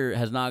 The hunger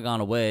has not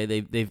gone away.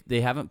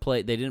 They haven't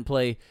played. They didn't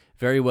play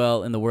very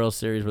well in the World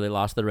Series where they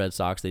lost to the Red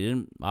Sox. They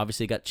didn't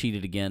obviously got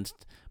cheated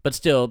against, but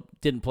still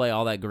didn't play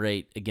all that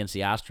great against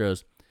the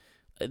Astros.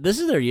 This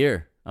is their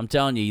year. I'm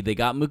telling you, they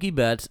got Mookie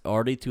Betts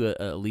already to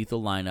a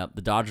lethal lineup.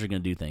 The Dodgers are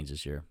going to do things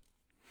this year.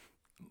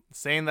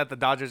 Saying that the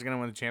Dodgers are going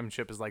to win the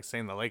championship is like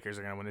saying the Lakers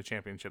are going to win the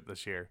championship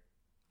this year.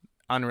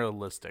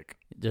 Unrealistic.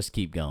 Just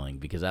keep going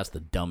because that's the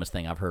dumbest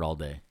thing I've heard all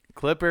day.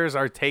 Clippers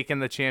are taking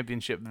the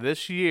championship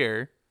this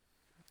year.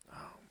 Oh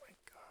my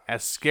god!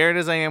 As scared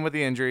as I am with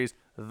the injuries,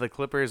 the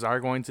Clippers are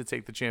going to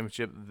take the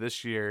championship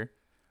this year.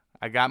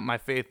 I got my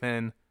faith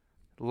in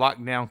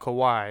lockdown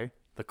Kawhi,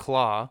 the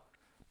Claw.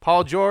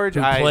 Paul George,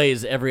 Who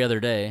plays every other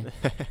day.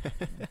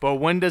 but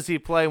when does he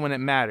play when it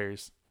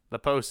matters? The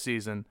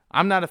postseason.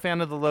 I'm not a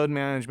fan of the load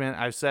management.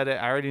 I've said it.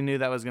 I already knew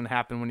that was going to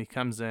happen when he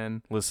comes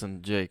in.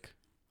 Listen, Jake,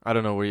 I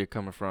don't know where you're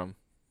coming from,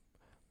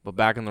 but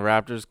back in the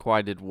Raptors,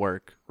 Kawhi did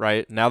work,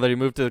 right? Now that he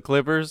moved to the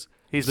Clippers,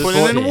 He's this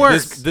putting boy- in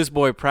work. This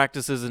boy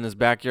practices in his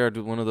backyard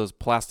with one of those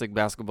plastic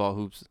basketball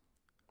hoops.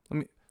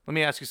 Let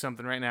me ask you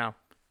something right now.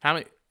 How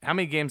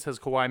many games has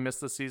Kawhi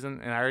missed this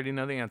season? And I already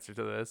know the answer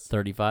to this.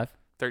 35.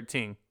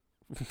 13.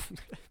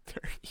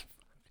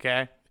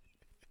 Okay.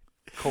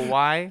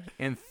 Kawhi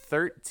in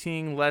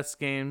 13 less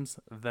games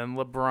than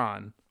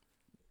LeBron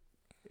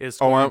is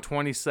scoring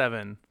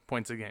 27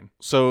 points a game.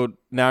 So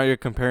now you're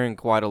comparing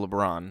Kawhi to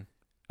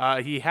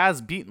LeBron. He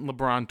has beaten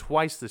LeBron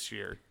twice this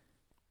year.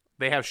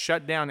 They have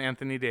shut down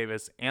Anthony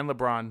Davis and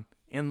LeBron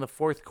in the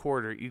fourth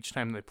quarter each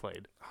time they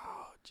played.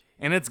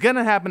 And it's going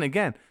to happen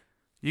again.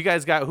 You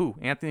guys got who?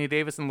 Anthony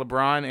Davis and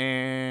LeBron,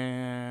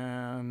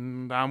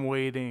 and I'm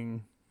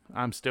waiting.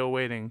 I'm still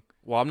waiting.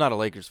 Well, I'm not a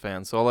Lakers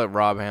fan, so I'll let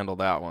Rob handle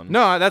that one.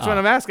 No, that's what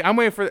I'm asking. I'm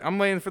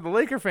waiting for the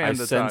Laker fan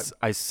to talk.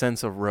 I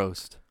sense a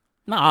roast.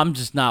 No, I'm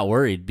just not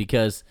worried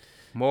because,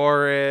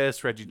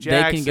 Morris, Reggie They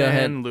can go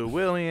ahead. Jackson, Lou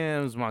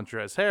Williams,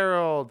 Montrezl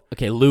Harrell.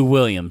 okay, Lou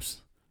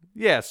Williams.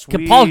 Yeah,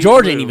 sweet Paul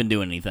George ain't Lou. even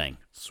doing anything.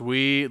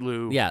 Sweet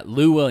Lou. Yeah,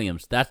 Lou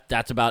Williams.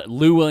 That's about it.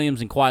 Lou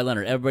Williams and Kawhi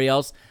Leonard. Everybody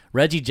else,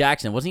 Reggie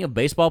Jackson. Wasn't he a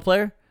baseball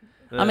player?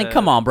 I mean,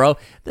 come on, bro.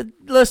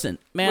 Listen,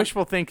 man.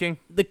 Wishful thinking.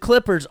 The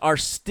Clippers are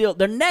still,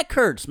 their neck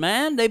hurts,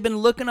 man. They've been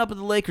looking up at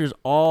the Lakers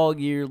all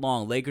year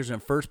long. Lakers are in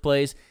first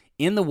place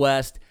in the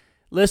West.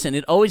 Listen,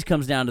 it always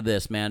comes down to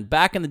this, man.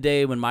 Back in the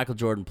day when Michael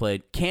Jordan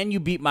played, can you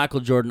beat Michael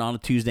Jordan on a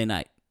Tuesday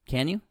night?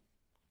 Can you?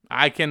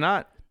 I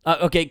cannot.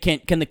 Okay,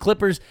 can the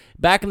Clippers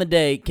back in the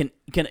day can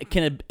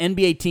an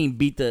NBA team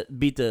beat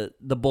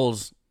the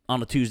Bulls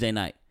on a Tuesday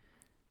night?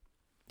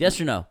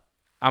 Yes or no?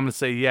 I'm gonna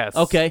say yes.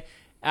 Okay,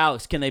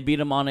 Alex, can they beat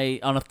them on a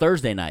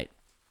Thursday night?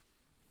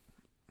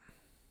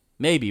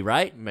 Maybe,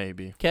 right?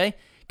 Maybe. Okay,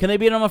 can they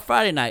beat them on a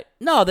Friday night?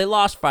 No, they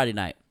lost Friday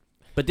night,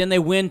 but then they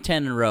win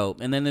 10 in a row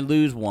and then they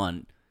lose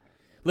one.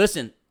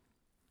 Listen,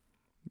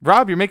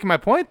 Rob, you're making my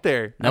point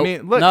there. nope. I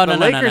mean, look, no, the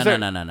Lakers are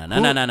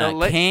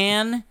no.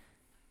 Can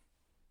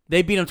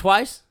they beat them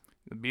twice?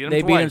 beat them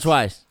They twice. beat them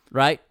twice,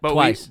 right? But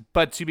twice.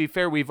 But to be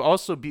fair, we've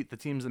also beat the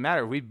teams that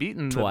matter. We've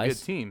beaten the Twice.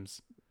 good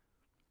teams.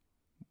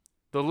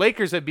 The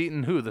Lakers have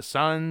beaten who? The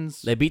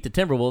Suns, They beat the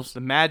Timberwolves the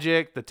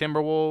Magic, the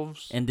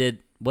Timberwolves. and did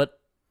what?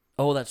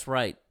 Oh, that's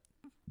right.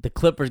 The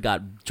Clippers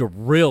got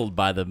drilled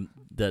by the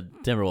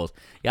Timberwolves.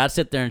 You got to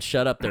sit there and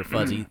shut up there,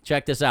 Fuzzy.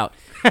 Check this out.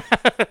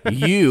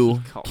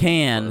 You Call me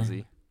can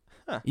fuzzy.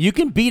 you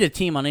can beat a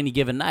team on any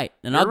given night.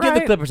 And I'll You're give the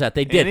right. Clippers that.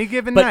 They did. Any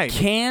given but night.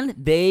 can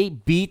they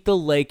beat the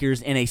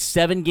Lakers in a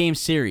 7-game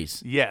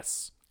series?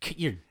 Yes.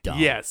 You're dumb.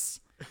 Yes.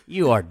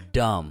 You are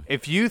dumb.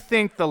 If you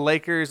think the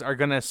Lakers are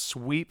gonna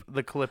sweep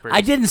the Clippers,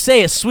 I didn't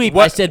say a sweep. I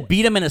What- said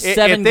beat them in a if they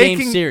 7-game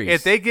can- series.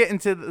 If they get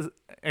into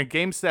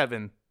Game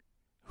 7,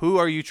 who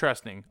are you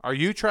trusting? Are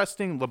you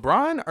trusting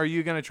LeBron? Or are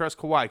you going to trust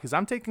Kawhi? Because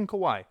I'm taking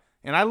Kawhi,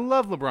 and I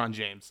love LeBron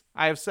James.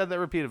 I have said that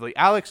repeatedly.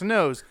 Alex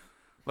knows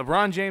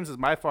LeBron James is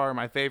by far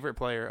my favorite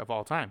player of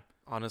all time.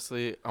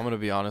 Honestly, I'm gonna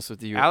be honest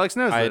with you. Alex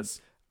knows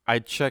this. I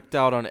checked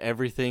out on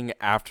everything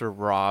after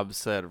Rob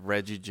said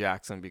Reggie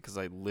Jackson because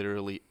I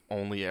literally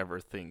only ever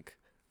think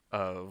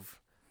of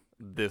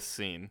this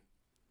scene.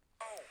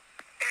 Oh,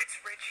 that's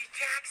Reggie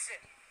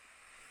Jackson.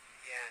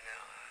 Yeah,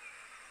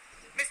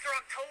 no. Mr.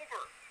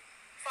 October,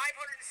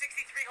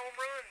 563 home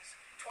runs,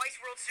 twice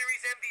World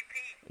Series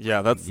MVP.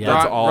 Yeah, that's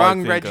Yeah. all I Wrong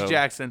think Reggie of.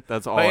 Jackson.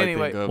 That's all But I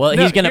anyway, think of. Well,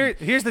 No, he's gonna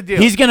here's the deal.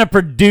 he's gonna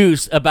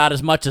produce about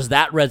as much as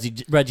that Reggie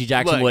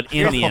Jackson Look, would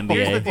in the NBA.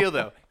 Here's the deal,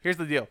 though. Here's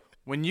the deal.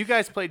 When you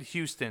guys played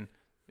Houston,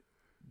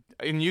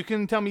 and you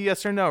can tell me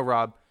yes or no,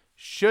 Rob,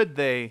 should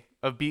they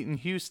have beaten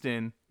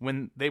Houston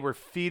when they were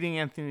feeding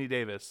Anthony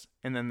Davis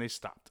and then they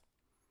stopped?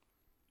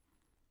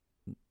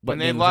 What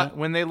game was that?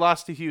 When they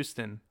lost to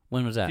Houston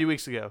When was a that? few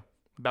weeks ago,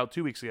 about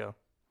 2 weeks ago.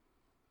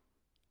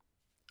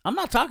 I'm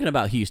not talking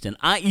about Houston.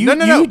 No, You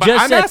but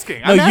just I'm said,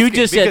 asking. No, I'm you asking,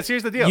 just said. because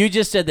here's the deal. You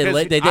just said they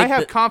Because they I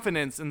have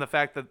confidence in the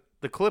fact that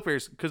the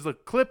Clippers, because the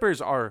Clippers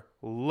are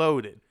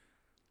loaded.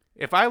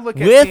 If I look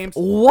at with teams,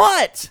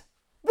 what?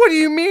 what do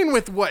you mean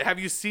with what? Have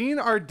you seen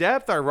our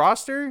depth, our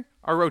roster,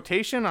 our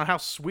rotation on how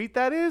sweet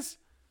that is?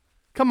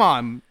 Come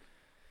on,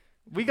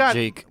 we got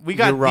Jake, we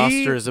got your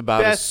roster the is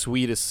about as best.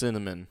 sweet as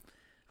cinnamon.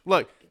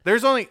 Look,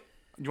 there's only.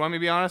 You want me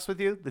to be honest with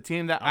you? The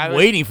team that I'm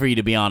waiting for you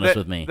to be honest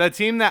with me. The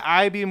team that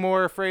I'd be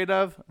more afraid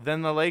of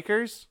than the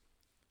Lakers.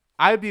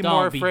 I'd be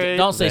more afraid.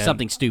 Don't say Then-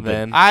 something stupid.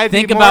 then- I'd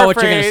Think be about more what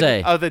you're gonna afraid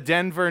say. of the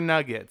Denver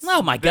Nuggets.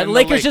 Oh my God! than the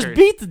Lakers just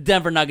beat the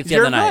Denver Nuggets the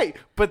You're other night. right,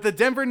 but the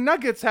Denver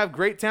Nuggets have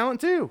great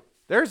talent too.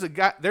 There's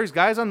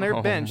guys on their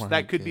Oh bench my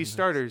that could be goodness.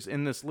 starters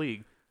in this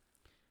league.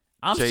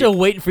 I'm Jake. still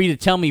waiting for you to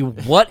tell me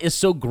what is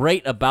so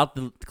great about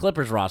the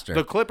Clippers roster.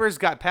 The Clippers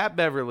got Pat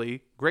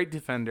Beverly, great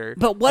defender.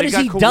 But what They has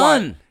got he Kawhi.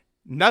 Nothing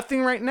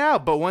Nothing right now.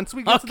 But once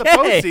we get to the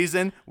Okay.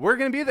 postseason, we're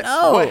gonna be there.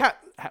 No.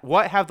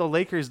 What have the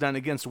Lakers done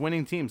against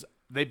winning teams?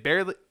 They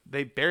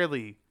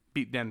barely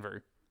beat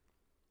Denver.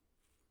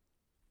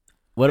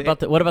 What They- about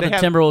the they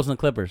have- Timberwolves and the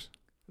Clippers?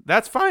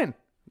 That's fine.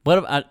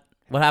 What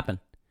happened?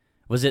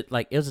 Was it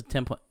like it was a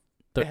 10 point?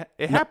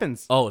 It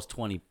happens. Oh, it's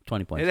 20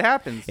 points. It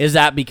happens. Is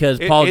that because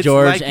It- Paul it's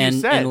George like you and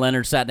said.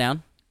 Leonard sat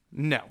down,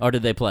 No. or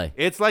did they play?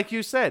 It's like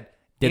you said.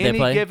 Did they any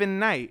play? given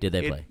night. Did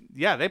they play?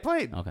 Yeah, they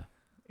played. Okay.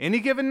 Any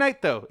given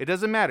night, though, it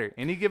doesn't matter.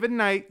 Any given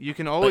night, you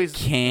can But always.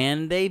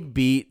 can they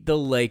beat the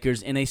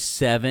Lakers in a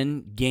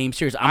 7-game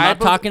series? I'm I not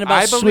be- talking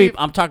about I sweep. believe-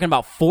 I'm talking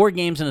about 4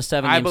 games in a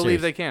 7-game I series.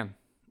 believe they can.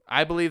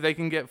 I believe they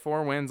can get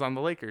 4 wins on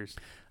the Lakers.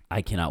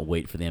 I cannot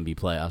wait for the NBA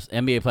playoffs,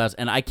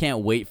 and I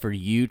can't wait for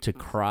you to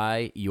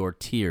cry your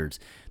tears.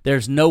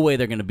 There's no way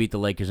they're going to beat the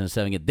Lakers in a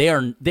 7 game.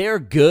 They are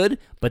good,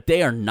 but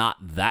they are not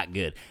that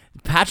good.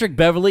 Patrick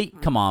Beverly,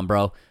 come on,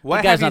 bro. What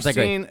the guy's have you not that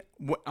great.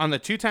 seen on the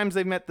 2 times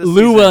they've met this Lou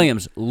season?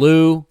 Williams,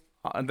 Lou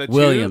The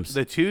Williams.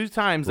 The 2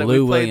 times that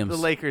Lou we played Williams. the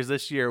Lakers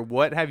this year,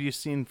 what have you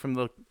seen from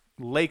the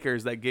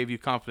Lakers that gave you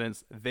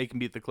confidence they can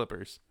beat the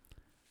Clippers?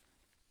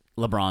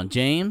 LeBron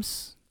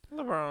James,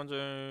 LeBron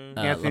James.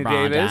 Anthony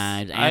LeBron Davis.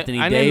 James, Anthony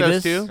I named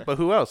Davis, those 2, but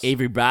who else?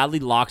 Avery Bradley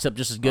locks up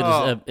just as good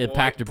Oh, as boy.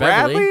 Patrick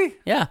Beverly. Bradley?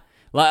 Yeah,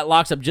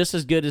 locks up just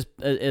as good as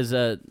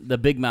the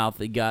big mouth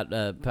that got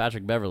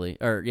Patrick Beverly.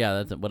 Or yeah,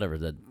 that's whatever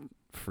the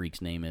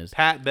freak's name is.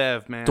 Pat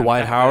Bev, man.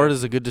 Dwight Pat Howard Bev.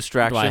 is a good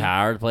distraction. Dwight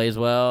Howard plays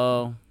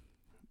well.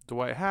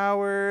 Dwight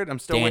Howard. I'm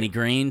still Danny waiting.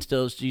 Green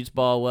still shoots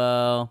ball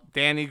well.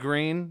 Danny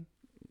Green.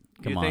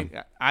 Come You on. think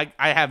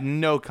I have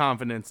no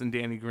confidence in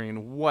Danny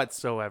Green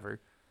whatsoever.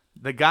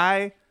 The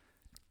guy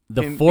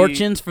The can be-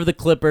 fortunes for the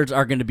Clippers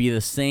are going to be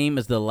the same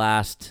as the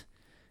last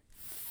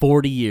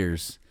 40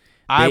 years.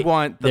 I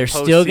want the They're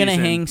still going to postseason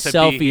hang to be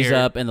selfies here.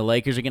 up, and the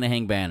Lakers are going to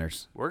hang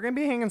banners. We're gonna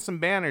be hanging some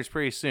banners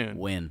pretty soon.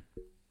 Win.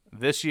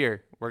 This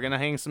year, we're gonna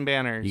hang some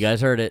banners. You guys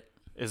heard it.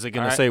 Is it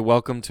going All to right. say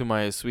welcome to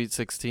my Sweet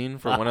 16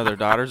 for one of their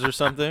daughters or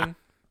something?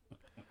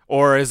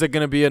 Or is it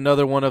going to be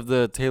another one of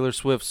the Taylor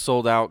Swift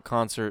sold out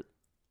concert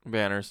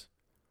banners?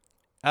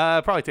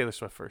 Probably Taylor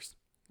Swift first.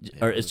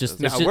 Or it's just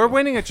No, it's just, we're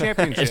winning a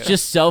championship. it's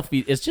just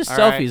selfie. It's just All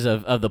right. selfies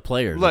of the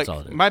players. Look. That's all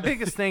it is. My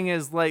biggest thing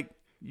is like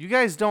you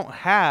guys don't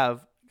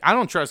have. I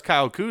don't trust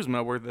Kyle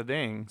Kuzma worth a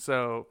ding.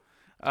 So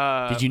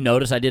Did you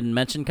notice I didn't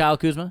mention Kyle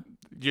Kuzma?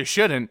 you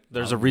shouldn't.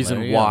 There's a there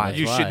reason you go. why. That's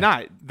You why. should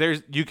not.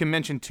 You can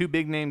mention 2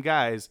 big name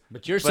guys.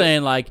 But you're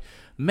saying like,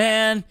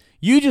 man,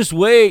 you just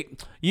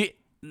wait.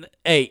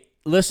 Hey,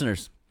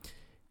 listeners.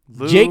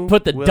 Lou Jake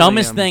put the dumbest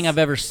Williams. thing I've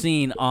ever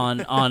seen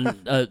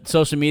on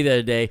social media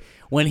today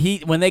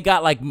when they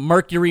got like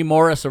Mercury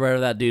Morris or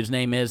whatever that dude's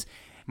name is.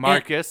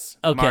 Marcus.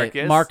 And-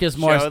 okay, Marcus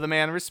Morris. Show the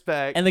man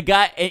respect. And the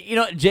guy,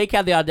 Jake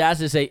had the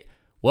audacity to say,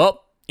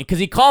 well, because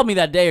he called me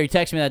that day or he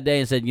texted me that day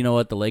and said, you know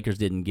what, the Lakers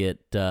didn't get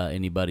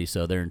anybody,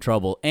 so they're in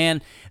trouble.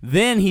 And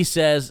then he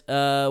says,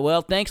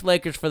 well, thanks,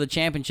 Lakers, for the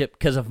championship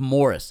because of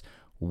Morris.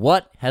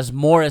 What has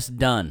Morris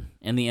done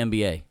in the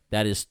NBA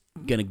that is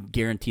going to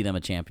guarantee them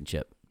a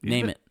championship?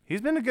 Name it. He's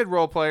been a good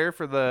role player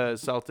for the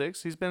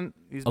Celtics. He's been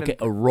Okay,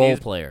 a role he's-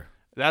 player.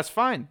 That's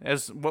fine.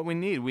 That's what we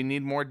need. We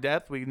need more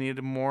depth. We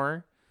need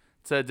more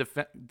to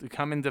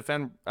come and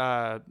defend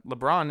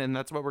LeBron, and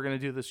that's what we're going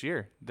to do this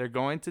year. They're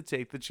going to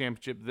take the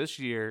championship this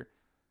year,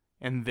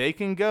 and they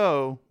can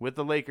go with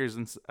the Lakers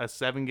in a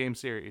 7-game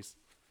series.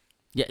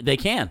 Yeah, they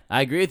can.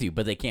 I agree with you,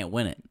 but they can't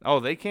win it. Oh,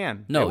 they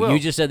can. They No, will. you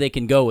just said they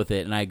can go with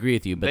it, and I agree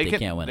with you, but they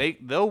can't win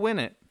it. They'll win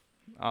it.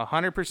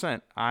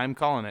 100%. I'm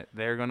calling it.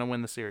 They're going to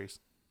win the series.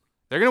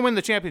 They're going to win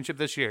the championship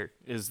this year.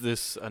 Is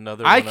this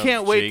another? I one of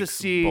can't wait to Jake's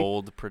see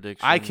bold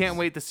predictions. I can't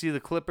wait to see the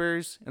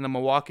Clippers and the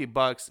Milwaukee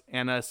Bucks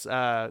and us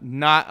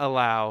not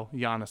allow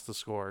Giannis to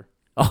score.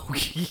 Oh,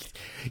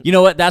 you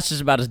know what? That's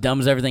just about as dumb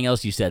as everything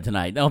else you said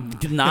tonight. No,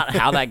 not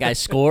how that guy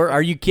score.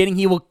 Are you kidding?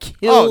 He will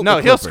kill. Oh no,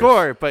 the he'll Clippers.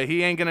 score, but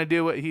he ain't gonna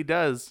do what he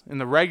does in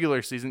the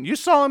regular season. You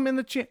saw him in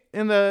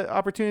the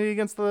opportunity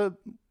against the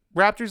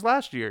Raptors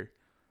last year.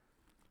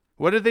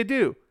 What did they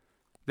do?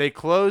 They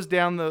closed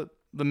down the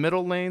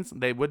middle lanes.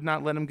 They would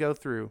not let him go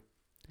through.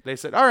 They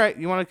said, "All right,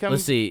 you want to come?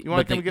 Let's see. You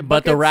want to come get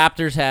but the buckets?"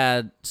 Raptors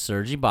had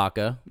Serge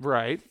Ibaka.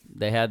 Right.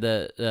 They had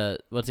the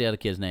what's the other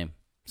kid's name?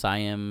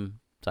 Siam.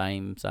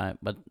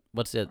 But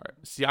what's it?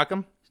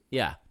 Siakam.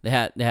 Yeah, they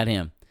had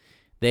him.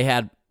 They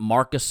had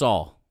Marc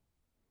Gasol.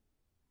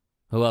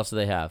 Who else do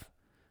they have?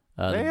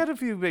 They had a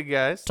few big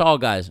guys. Tall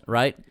guys,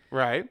 right?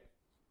 Right.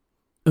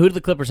 Who do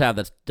the Clippers have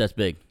that's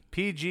big?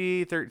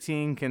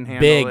 PG-13 can handle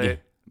Big.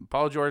 it.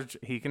 Paul George,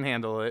 he can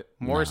handle it.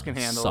 Morris No, can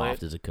handle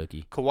soft it. as a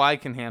cookie. Kawhi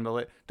can handle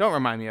it. Don't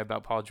remind me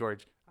about Paul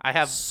George. I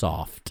have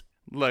Soft.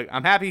 Look,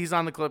 I'm happy he's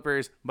on the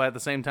Clippers, but at the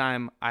same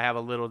time, I have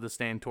a little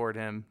disdain toward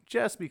him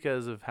just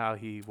because of how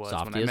he was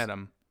Soft when he I is? met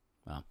him.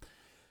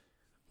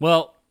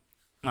 Well,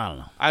 I don't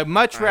know. I'd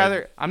much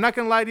rather. I'm not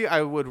gonna lie to you.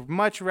 I would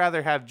much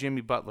rather have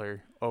Jimmy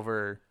Butler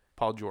over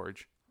Paul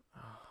George.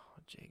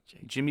 Jake.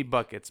 Jimmy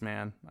buckets,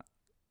 man.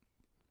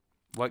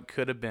 What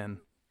could have been?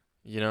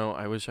 You know,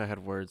 I wish I had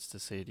words to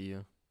say to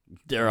you.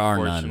 There are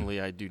none.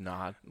 Unfortunately, I do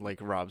not. Like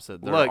Rob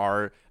said, there Look,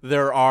 are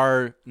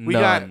We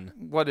none. got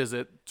what is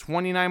it?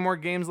 29 more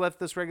games left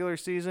this regular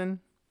season.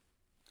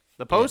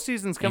 The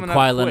postseason's coming And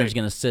Kawhi up Leonard's quick.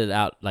 going to sit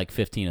out like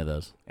 15 of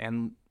those.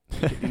 And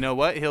you know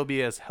what? He'll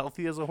be as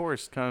healthy as a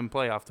horse come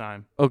playoff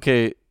time.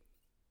 Okay,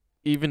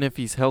 even if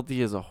he's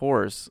healthy as a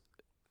horse,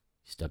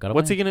 Still got to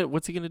what's win.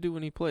 he gonna do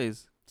when he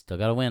plays? Still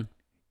got to win.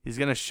 He's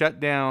gonna shut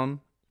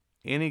down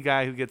any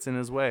guy who gets in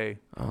his way.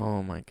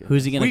 Oh my god.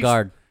 Who's he going to We-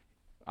 guard?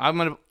 I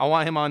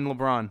want him on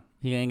LeBron.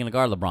 He ain't going to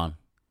guard LeBron.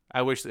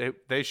 I wish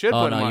they should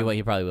Oh, put him no, on.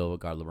 he probably will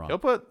guard LeBron.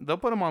 They'll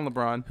put him on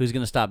LeBron. Who's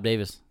going to stop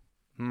Davis?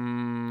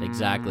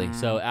 Exactly.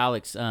 So,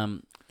 Alex,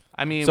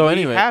 I mean, So we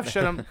anyway- have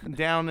shut him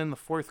down in the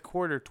fourth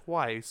quarter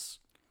twice.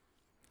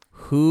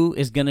 who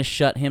is going to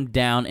shut him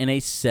down in a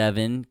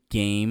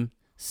 7-game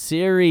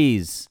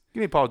series?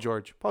 Give me Paul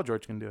George. Paul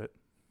George can do it.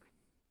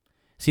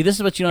 See, this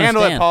is what you don't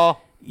Handle understand. it,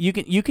 Paul.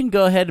 You can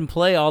go ahead and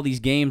play all these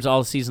games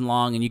all season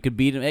long, and you could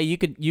beat them. Hey, you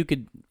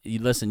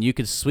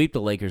could sweep the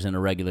Lakers in a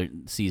regular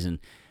season.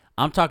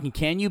 I'm talking,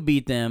 can you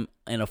beat them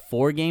in a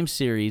 4-game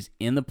series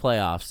in the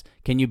playoffs?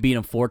 Can you beat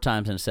them 4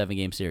 times in a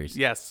 7-game series?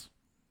 Yes.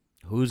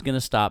 Who's going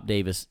to stop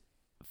Davis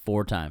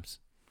 4 times?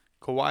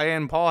 Kawhi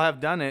and Paul have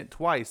done it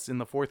twice in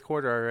the fourth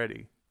quarter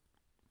already.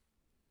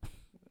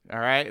 All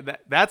right,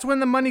 that's when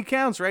the money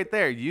counts right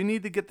there. You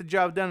need to get the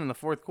job done in the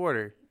fourth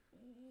quarter.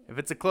 If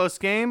it's a close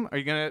game, are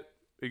you gonna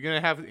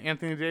have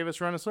Anthony Davis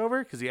run us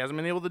over because he hasn't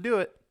been able to do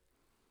it?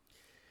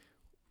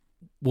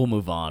 We'll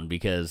move on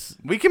because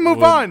We can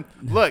move on.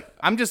 Look,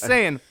 I'm just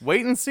saying,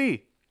 wait and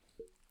see.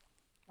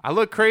 I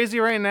look crazy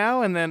right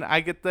now, and then I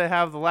get to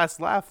have the last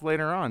laugh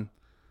later on.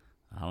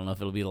 I don't know if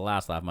it'll be the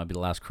last laugh. It might be the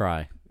last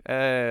cry.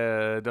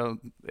 And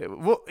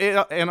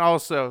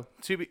also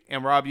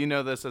and Rob, you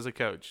know this as a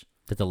coach.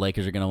 That the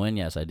Lakers are going to win?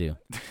 Yes, I do.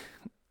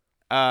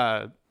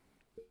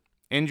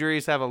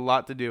 Injuries have a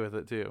lot to do with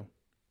it too.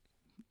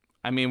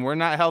 I mean, we're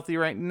not healthy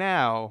right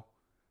now,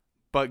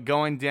 but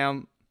going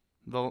down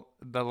the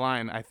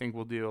line, I think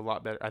we'll do a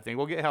lot better. I think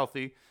we'll get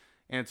healthy,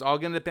 and it's all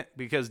going to depend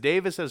because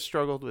Davis has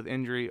struggled with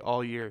injury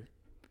all year.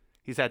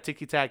 He's had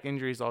ticky-tack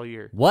injuries all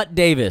year. What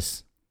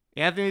Davis?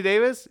 Anthony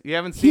Davis, you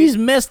haven't seen. He's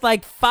missed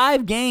like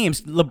 5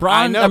 games. LeBron,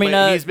 I know,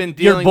 but he's been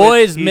dealing. your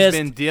boy's he's missed,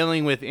 been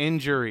dealing with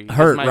injury. is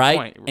hurt, my right?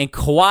 point. And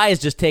Kawhi is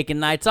just taking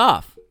nights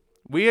off.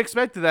 We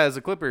expected that as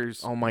the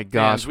Clippers. Oh my fans.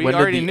 gosh! We When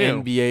did already the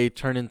knew. NBA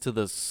turn into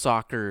the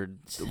soccer,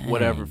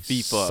 whatever Dang,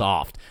 FIFA?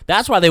 Soft.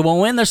 That's why they won't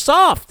win. They're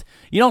soft.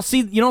 You don't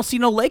see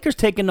no Lakers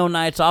taking no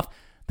nights off.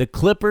 The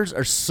Clippers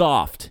are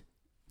soft.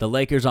 The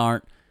Lakers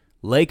aren't.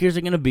 Lakers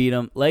are gonna beat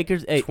them.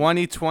 Lakers. Hey,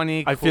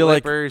 2020. I feel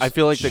like Clippers the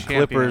Clippers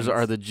champions.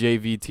 are the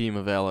JV team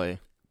of LA.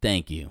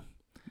 thank you.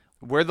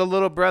 We're the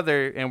little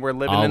brother, and we're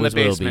living Always in the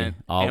will be. basement,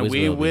 and Always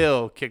we will be.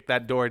 will kick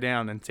that door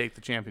down and take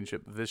the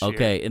championship this year.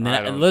 Okay, and I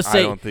then don't- let's I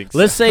say don't think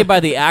let's so. say by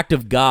the act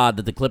of God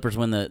that the Clippers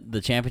win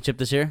the championship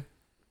this year.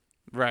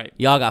 Right.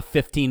 Y'all got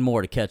 15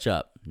 more to catch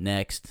up.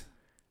 Next.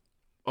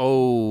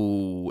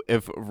 Oh,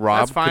 if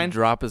Rob That's fine. could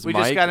drop his We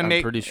mic, just gotta I'm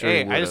make. pretty sure.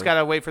 Hey, he I just would've.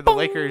 gotta wait for the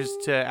Lakers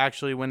to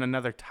actually win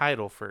another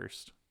title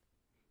first.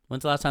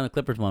 When's the last time the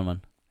Clippers won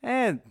one?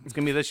 And it's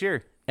gonna be this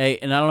year. Hey,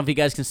 and I don't know if you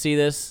guys can see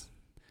this.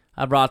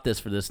 I brought this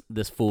for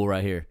this fool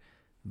right here.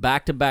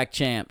 Back-to-back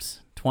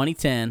champs.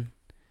 2010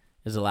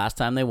 is the last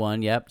time they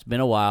won. Yep, it's been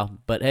a while.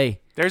 But,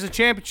 hey, There's a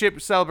championship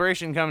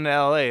celebration coming to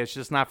LA. It's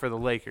just not for the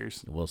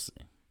Lakers. we'll see.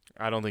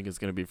 I don't think it's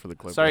gonna be for the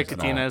Clippers. Sorry, at all.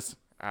 Katinas.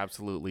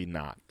 Absolutely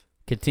not.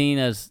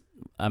 Katina's.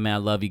 I mean, I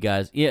love you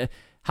guys. Yeah,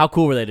 how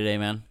cool were they today,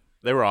 man?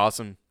 They were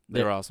awesome.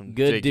 They were awesome.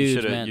 Good Jake,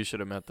 dudes, man. You should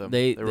have met them.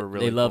 They were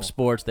really they love cool.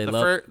 sports. They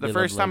love The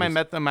first time I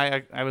met them,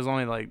 I was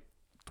only like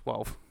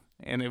 12,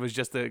 and it was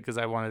just because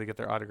I wanted to get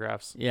their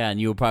autographs. Yeah,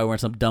 and you were probably wearing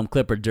some dumb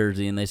Clipper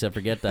jersey, and they said,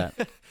 "Forget that."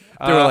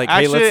 They were like,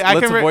 "Hey,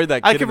 let's avoid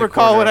that kid I in can the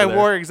recall corner what I over there."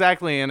 wore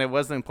exactly, and it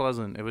wasn't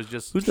pleasant. It was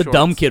just Who's the shorts.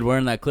 dumb kid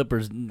wearing that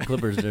Clippers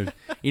jersey?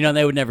 You know,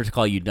 they would never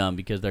call you dumb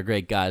because they're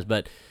great guys.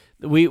 But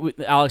we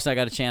Alex and I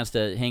got a chance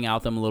to hang out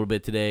with them a little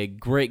bit today.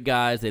 Great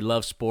guys. They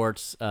love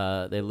sports.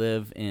 They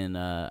live in,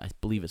 I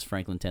believe it's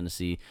Franklin,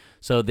 Tennessee.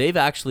 So they've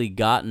actually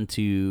gotten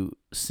to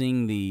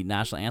sing the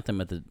national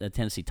anthem at the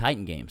Tennessee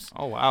Titan games.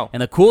 Oh, wow.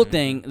 And the cool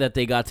thing that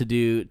they got to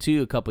do,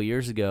 too, a couple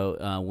years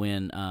ago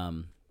when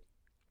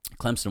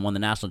Clemson won the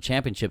national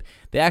championship,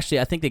 they actually,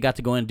 I think they got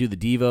to go in and do the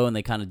Devo, and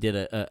they kind of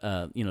did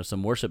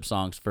some worship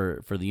songs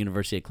for the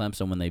University of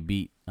Clemson when they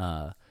beat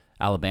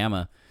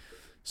Alabama.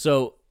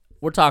 So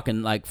we're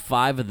talking like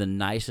 5 of the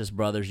nicest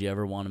brothers you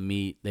ever want to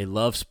meet. They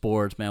love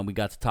sports, man. We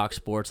got to talk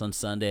sports on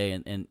Sunday,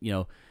 and you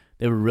know,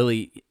 they were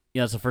really, you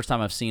know, it's the first time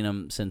I've seen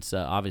them since,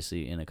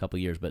 obviously in a couple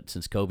of years, but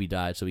since Kobe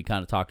died. So we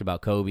kind of talked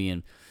about Kobe,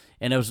 and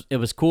it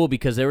was cool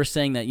because they were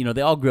saying that, you know,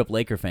 they all grew up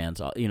Laker fans,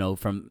 you know,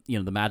 from, you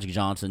know, the Magic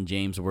Johnson,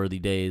 James Worthy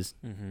days.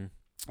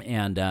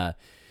 And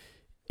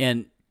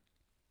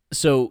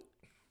so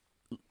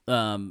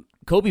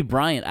Kobe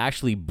Bryant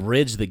actually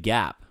bridged the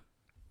gap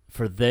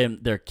for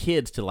their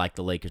kids to like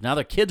the Lakers. Now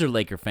their kids are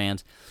Laker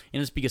fans,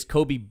 and it's because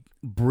Kobe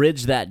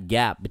bridged that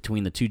gap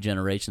between the two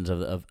generations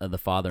of the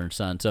father and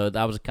son. So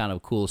that was kind of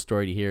a cool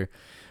story to hear.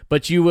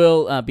 But you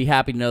will be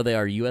happy to know they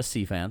are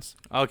USC fans.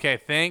 Okay,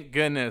 thank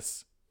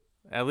goodness.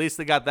 At least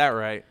they got that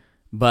right.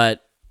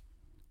 But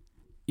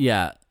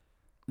yeah,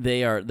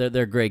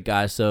 they're great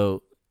guys.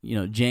 So, you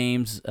know,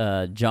 James,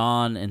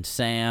 John, and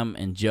Sam,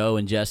 and Joe,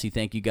 and Jesse,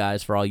 thank you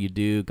guys for all you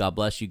do. God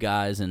bless you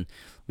guys, and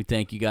we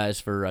thank you guys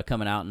for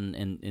coming out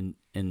and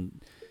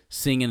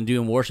singing and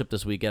doing worship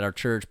this week at our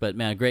church. But,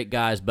 man, great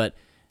guys. But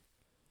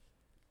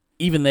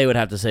even they would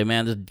have to say,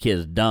 man, this kid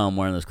is dumb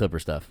wearing this Clipper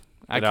stuff.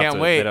 I They'd have can't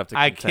to- wait. they'd have to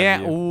I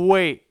contend can't you.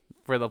 wait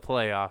for the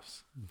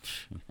playoffs.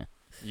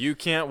 You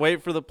can't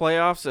wait for the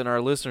playoffs, and our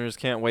listeners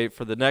can't wait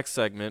for the next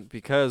segment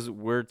because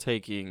we're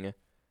taking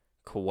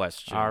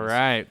questions. All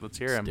right, let's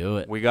hear Let's him. do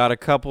it. We got a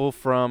couple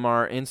from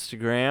our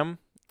Instagram.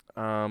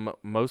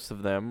 Most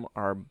of them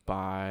are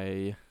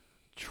by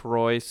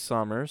Troy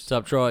Summers. What's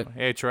up, Troy?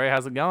 Hey, Troy,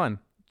 how's it going?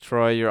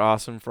 Troy, you're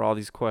awesome for all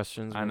these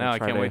questions. I know. I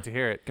can't wait to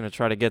hear it. Gonna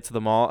try to get to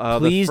them all.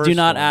 Please the do first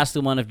not one- ask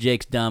the one if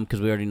Jake's dumb because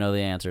we already know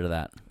the answer to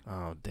that.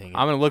 Oh dang it!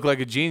 I'm going to look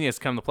like a genius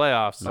come the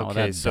playoffs. No. Okay,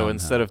 that's so dumb,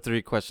 instead huh? of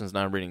 3 questions,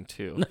 now I'm reading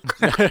 2.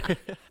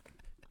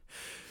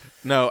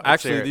 No, hear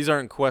actually, it. these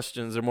aren't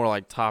questions. They're more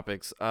like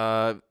topics.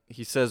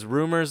 He says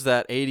rumors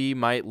that AD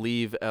might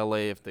leave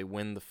LA if they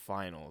win the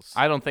finals.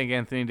 I don't think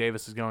Anthony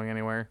Davis is going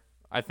anywhere.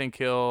 I think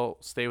he'll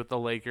stay with the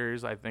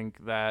Lakers. I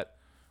think that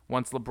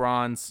once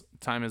LeBron's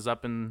time is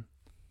up in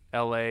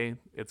LA,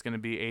 it's going to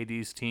be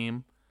AD's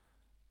team.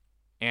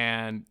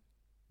 And,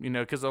 you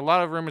know, because a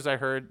lot of rumors I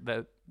heard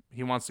that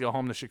he wants to go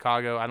home to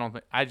Chicago.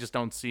 I just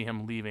don't see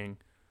him leaving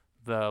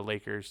the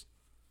Lakers.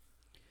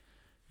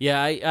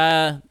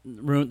 Yeah,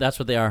 that's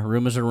what they are.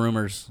 Rumors are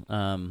rumors.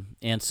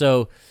 And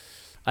so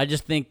I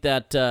just think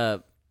that,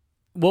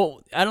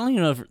 well, I don't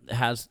even know if it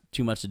has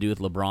too much to do with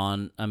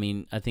LeBron. I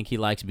mean, I think he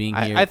likes being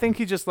here. I think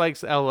he just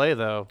likes LA,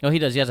 though. No, he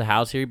does. He has a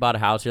house here. He bought a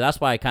house here.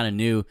 That's why I kind of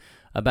knew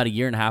about a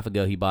year and a half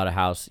ago he bought a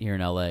house here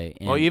in L.A.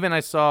 And Well, even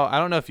I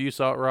don't know if you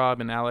saw it, Rob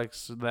and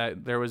Alex,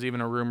 that there was even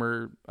a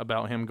rumor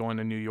about him going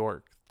to New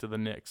York to the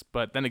Knicks.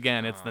 But then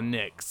again, it's the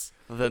Knicks.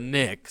 The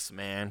Knicks,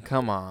 man,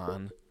 come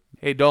on.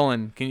 Hey,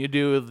 Dolan, can you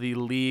do the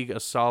league a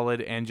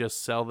solid and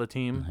just sell the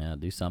team? yeah,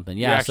 do something.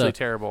 You're Yeah, actually so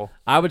terrible.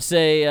 I would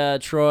say,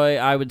 Troy,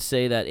 I would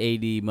say that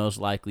AD most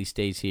likely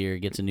stays here,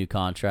 gets a new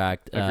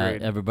contract.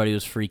 Agreed. Everybody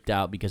was freaked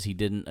out because he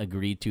didn't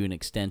agree to an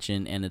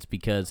extension, and it's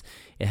because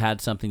it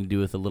had something to do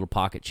with a little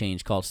pocket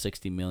change called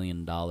 $60 million.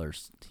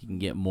 He can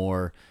get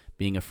more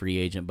being a free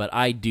agent. But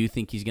I do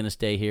think he's going to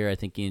stay here. I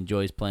think he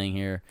enjoys playing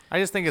here. I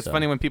just think it's So-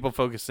 funny when people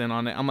focus in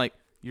on it. I'm like,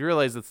 you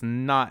realize it's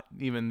not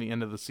even the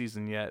end of the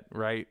season yet,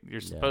 right? You're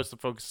supposed to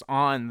focus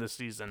on the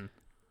season.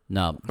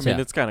 No, I mean,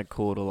 it's kind of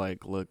cool to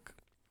like look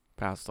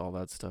past all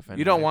that stuff. Anyway,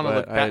 You don't want to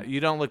but look.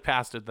 You don't look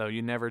past it though.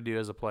 You never do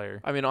as a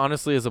player. I mean,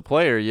 honestly, as a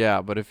player,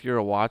 yeah. But if you're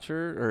a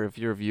watcher or if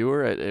you're a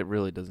viewer, it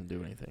really doesn't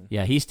do anything.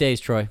 yeah, he stays,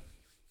 Troy.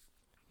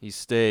 He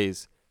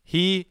stays.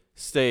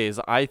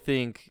 I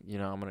think, I'm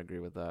going to agree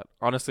with that.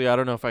 Honestly, I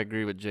don't know if I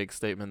agree with Jake's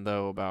statement,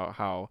 though, about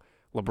how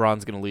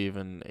LeBron's going to leave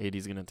and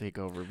AD's going to take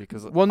over.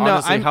 Because, Well, no,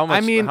 honestly, how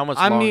much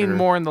I mean longer?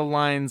 more in the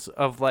lines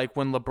of like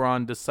when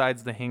LeBron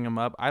decides to hang him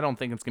up. I don't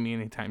think it's gonna be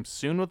anytime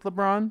soon with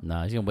LeBron.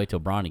 No, he's going to wait till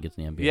Bronny gets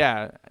in the NBA.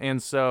 Yeah,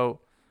 and so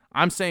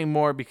I'm saying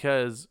more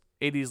because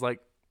AD's like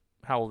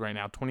how old right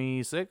now?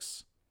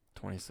 26.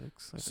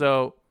 26.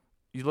 So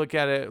you look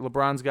at it.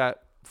 LeBron's got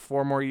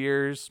 4 more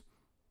years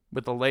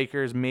with the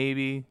Lakers.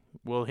 Maybe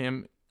will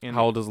him. In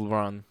How old is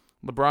LeBron?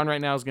 LeBron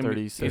right now is gonna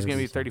be. He's 36.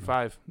 gonna be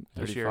 35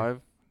 this year.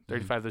 35?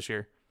 35 this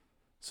year.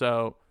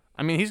 So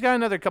I mean, he's got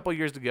another couple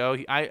years to go.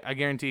 I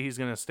guarantee he's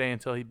going to stay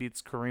until he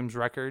beats Kareem's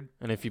record.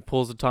 And if he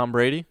pulls a Tom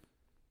Brady,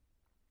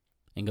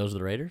 And goes to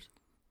the Raiders?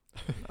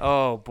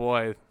 Oh,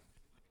 boy.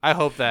 I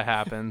hope that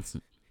happens.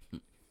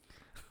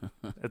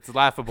 It's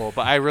laughable,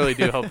 but I really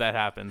do hope that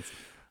happens.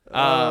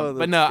 But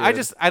that's no,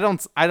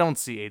 good. I don't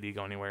see AD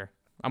going anywhere.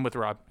 I'm with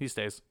Rob. He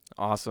stays.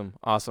 Awesome.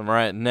 All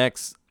right,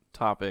 next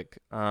topic.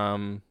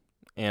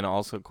 And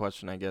also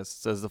question, I guess.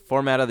 It says the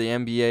format of the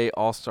NBA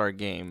All-Star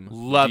Game.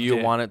 Loved Do you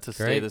it. want it to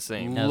stay Great. the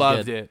same? That was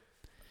Loved good.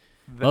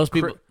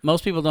 it.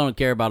 Most people don't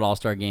care about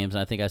All-Star games,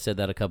 and I think I said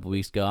that a couple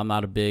weeks ago. I'm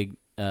not a big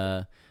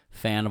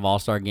fan of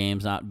All-Star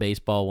games, not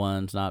baseball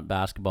ones, not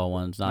basketball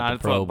ones, not the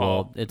Pro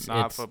football. Bowl. It's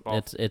Not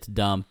football. It's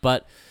dumb.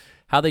 But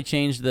how they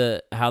changed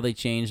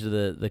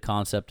the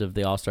concept of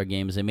the All-Star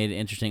game is they made it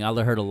interesting. I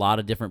heard a lot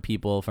of different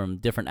people from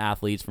different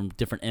athletes, from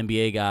different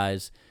NBA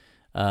guys,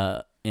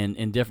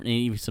 and different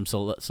even some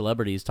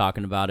celebrities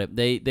talking about it.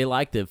 They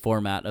like the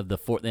format of the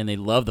fourth, and they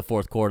love the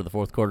fourth quarter. The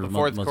fourth quarter, The is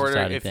fourth most quarter,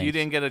 exciting if things. you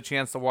didn't get a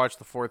chance to watch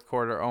the fourth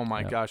quarter, oh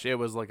my gosh, it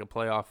was like a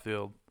playoff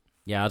field.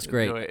 Yeah, that's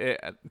great.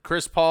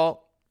 Chris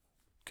Paul,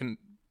 can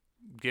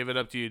give it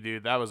up to you,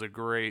 dude. That was a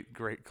great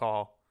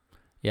call.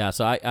 Yeah,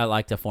 so I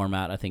like the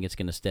format. I think it's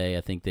going to stay.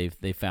 I think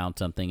they found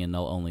something, and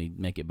they'll only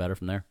make it better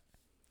from there.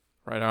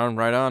 Right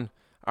on.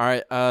 All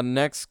right,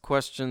 next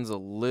question's a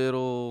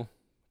little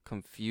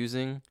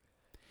confusing.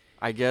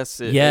 I guess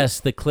Yes,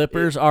 the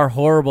Clippers are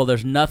horrible.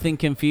 There's nothing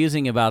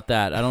confusing about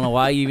that. I don't know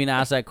why you even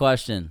asked that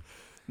question.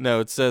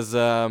 No, it says,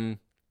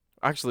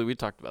 actually, we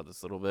talked about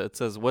this a little bit. It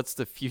says, what's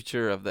the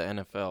future of the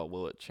NFL?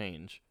 Will it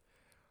change?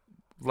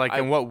 Like,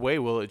 in what way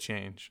will it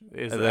change?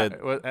 Is that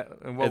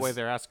in what way it's-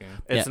 they're asking?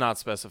 It's Yeah. not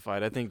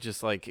specified. I think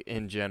just like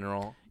in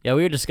general. Yeah,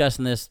 we were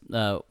discussing this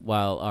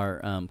while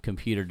our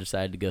computer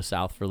decided to go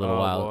south for a little Oh,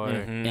 while. boy.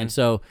 Mhm. And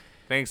so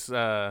Thanks,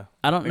 I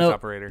don't thanks, know.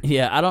 operator.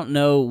 Yeah, I don't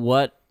know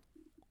what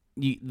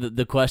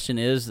the question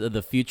is,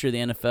 the future of the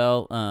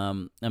NFL.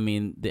 I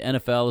mean, the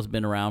NFL has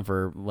been around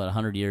for,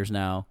 100 years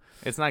now.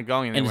 It's not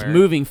going And anywhere. it's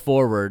moving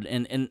forward.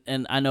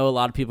 And I know a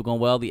lot of people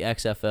going, well, the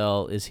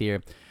XFL is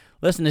here.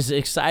 Listen, as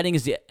exciting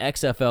as the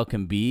XFL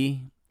can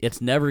be,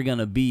 it's never going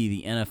to be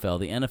the NFL.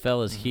 The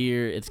NFL is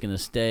here. It's going to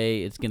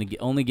stay. It's going to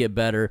only get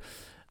better.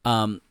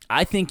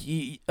 I think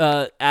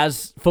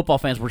as football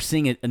fans, we're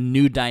seeing a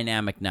new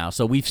dynamic now.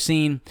 So we've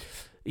seen,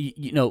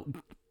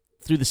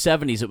 through the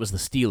 70s, it was the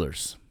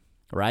Steelers,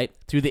 right?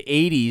 Through the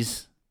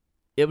 80s,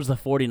 it was the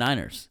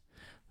 49ers.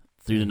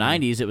 Through the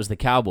 90s, it was the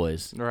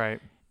Cowboys.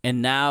 Right.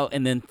 And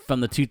then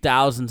from the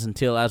 2000s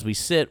until as we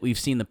sit, we've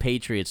seen the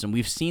Patriots, and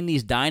we've seen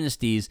these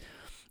dynasties,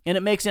 and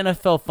it makes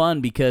NFL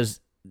fun because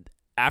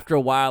after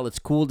a while, it's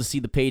cool to see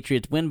the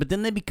Patriots win, but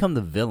then they become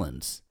the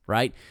villains,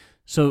 right?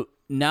 So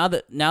now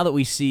that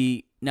we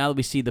see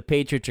the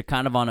Patriots are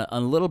kind of on a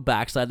little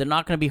backslide, they're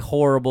not going to be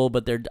horrible,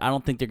 but I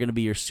don't think they're going to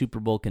be your Super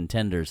Bowl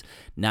contenders.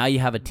 Now you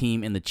have a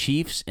team in the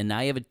Chiefs, and now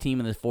you have a team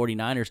in the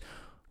 49ers.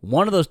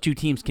 One of those two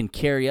teams can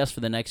carry us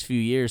for the next few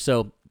years.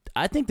 So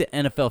I think the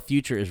NFL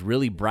future is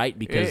really bright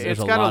because there's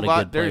a lot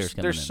of good players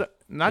coming in.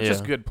 Not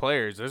just Yeah. good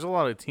players. There's a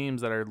lot of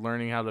teams that are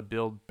learning how to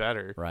build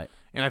better. Right.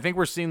 And I think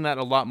we're seeing that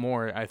a lot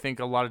more. I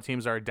think a lot of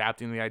teams are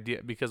adapting the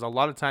idea because a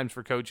lot of times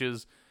for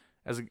coaches,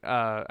 as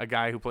a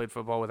guy who played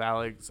football with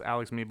Alex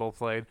and me both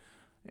played.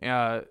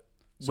 So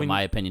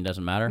my opinion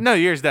doesn't matter? No,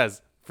 yours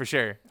does for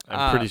sure.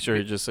 I'm pretty sure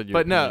you just said your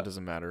but no, opinion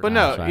doesn't matter. But That's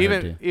no, what I heard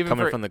even too.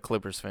 Coming for, from the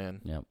Clippers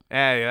fan. Yep.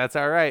 yeah, that's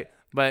all right.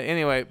 But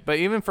anyway,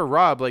 even for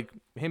Rob, like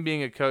him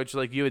being a coach,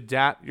 like you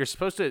adapt. You're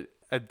supposed to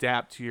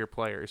adapt to your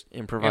players.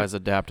 Improvise,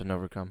 adapt, and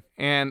overcome.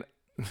 And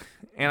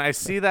I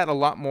see that a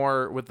lot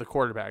more with the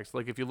quarterbacks.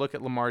 Like if you look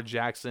at Lamar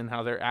Jackson,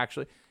 how they're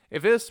actually,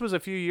 if this was a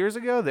few years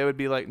ago, they would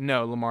be like,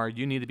 no, Lamar,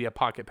 you need to be a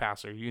pocket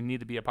passer. You need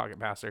to be a pocket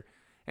passer.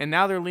 And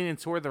now they're leaning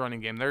toward the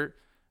running game. They're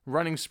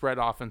running spread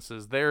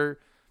offenses. They're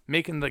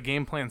making the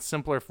game plan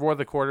simpler for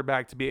the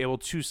quarterback to be able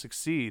to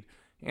succeed.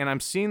 And I'm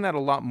seeing that a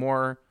lot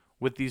more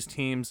with these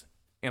teams.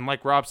 And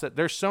like Rob said,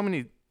 there's so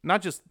many,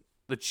 not just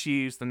the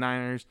Chiefs, the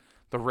Niners,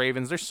 the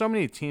Ravens. There's so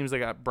many teams that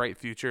got bright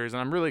futures.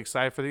 And I'm really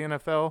excited for the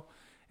NFL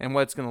and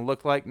what it's going to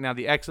look like. Now,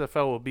 the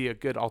XFL will be a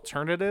good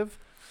alternative.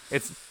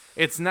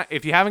 It's not,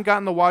 if you haven't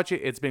gotten to watch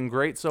it, it's been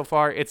great so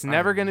far. It's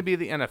never going to be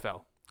the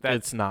NFL.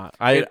 It's not.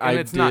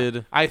 It's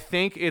not. I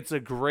think it's a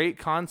great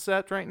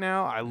concept right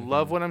now. I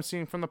love what I'm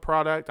seeing from the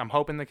product. I'm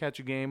hoping to catch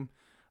a game,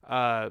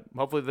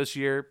 hopefully this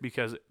year,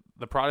 because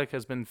the product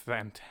has been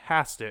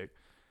fantastic.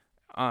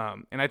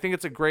 And I think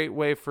it's a great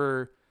way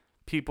for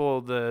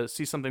people to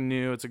see something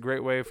new. It's a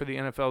great way for the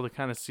NFL to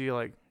kind of see,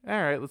 like, all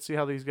right, let's see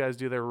how these guys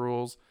do their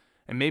rules.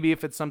 And maybe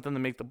if it's something to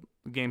make the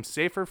game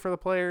safer for the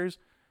players,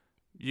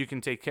 you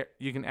can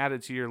add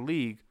it to your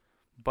league.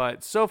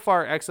 But so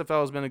far,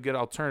 XFL has been a good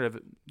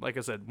alternative. Like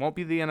I said, won't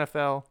be the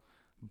NFL,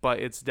 but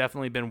it's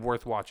definitely been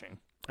worth watching.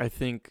 I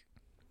think,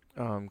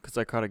 because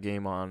I caught a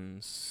game on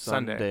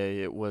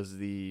Sunday. It was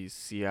the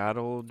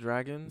Seattle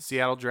Dragons.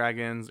 Seattle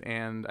Dragons,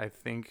 and I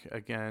think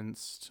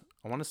against,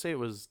 I want to say it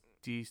was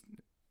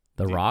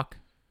The Rock?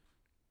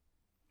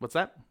 What's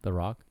that? The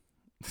Rock?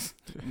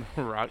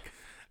 Rock.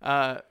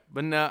 But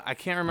no, I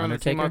can't remember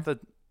the team off the.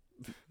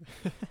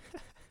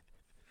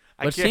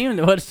 What team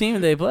do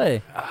they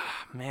play?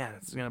 Man,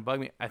 it's gonna bug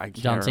me. I can't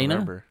John Cena?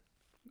 remember.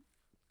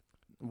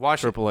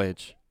 Washington, Triple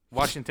H.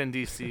 Washington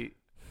D.C.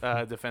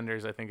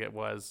 Defenders, I think it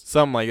was.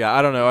 Something like that.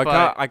 I don't know.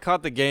 But- I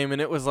caught the game,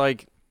 and it was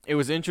like it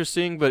was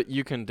interesting, but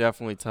you can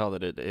definitely tell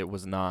that it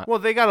was not. Well,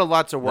 they got a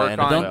lot to work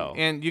on, NFL.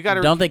 and you got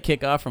to. Don't they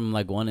kick off from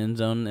like one end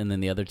zone and then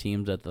the other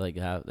teams at like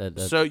have at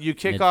So you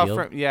kick off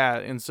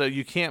midfield? from and so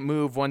you can't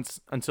move once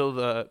until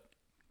the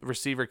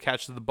receiver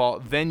catches the ball.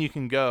 Then you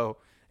can go,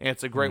 and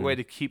it's a great way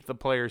to keep the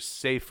players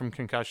safe from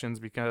concussions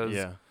because.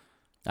 Yeah.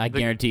 I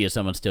guarantee you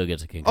someone still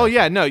gets a concussion. Oh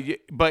yeah, no,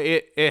 but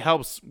it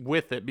helps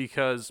with it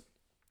because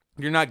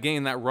you're not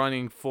getting that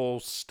running full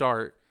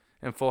start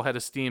and full head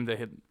of steam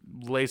to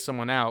lay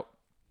someone out.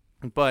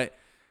 But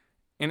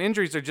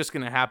injuries are just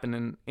going to happen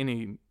in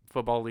any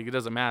football league. It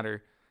doesn't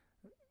matter.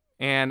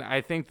 And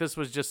I think this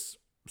was just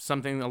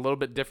something a little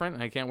bit different.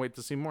 And I can't wait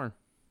to see more.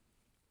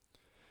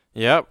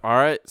 Yep. All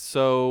right.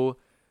 So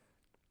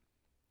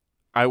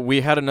we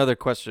had another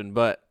question,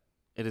 but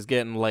it is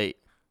getting late,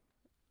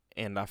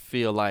 and I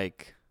feel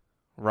like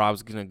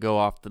Rob's gonna go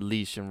off the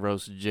leash and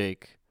roast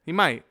Jake. He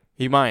might.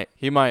 He might.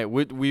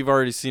 We've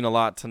already seen a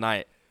lot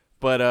tonight,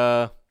 but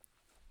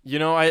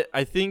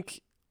I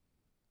think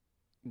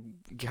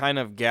kind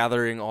of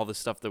gathering all the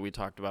stuff that we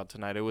talked about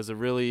tonight, it was a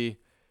really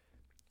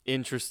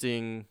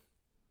interesting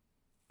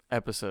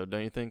episode,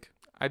 don't you think?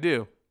 I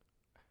do.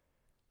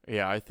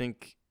 Yeah, I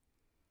think,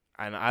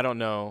 and I don't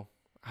know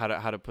how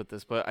to put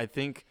this, but I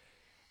think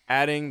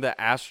adding the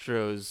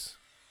Astros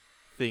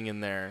thing in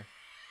there,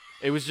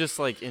 it was just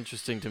like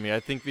interesting to me. I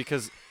think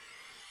because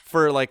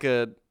for like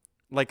a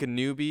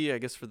newbie, I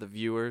guess for the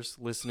viewers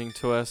listening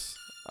to us,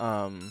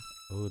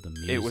 Oh, the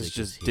music it was is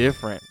just here.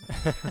 different,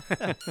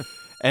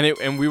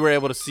 and we were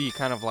able to see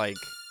kind of like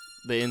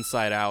the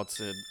inside outs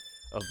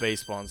of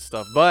baseball and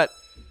stuff. But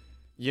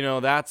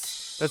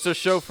that's our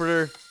show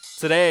for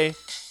today.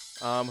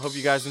 Hope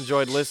you guys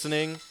enjoyed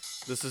listening.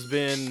 This has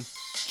been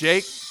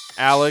Jake,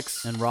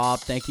 Alex, And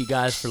Rob, thank you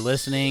guys for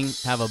listening.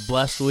 Have a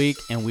blessed week,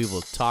 and we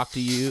will talk to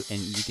you, and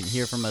you can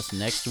hear from us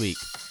next week.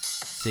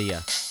 See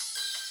ya.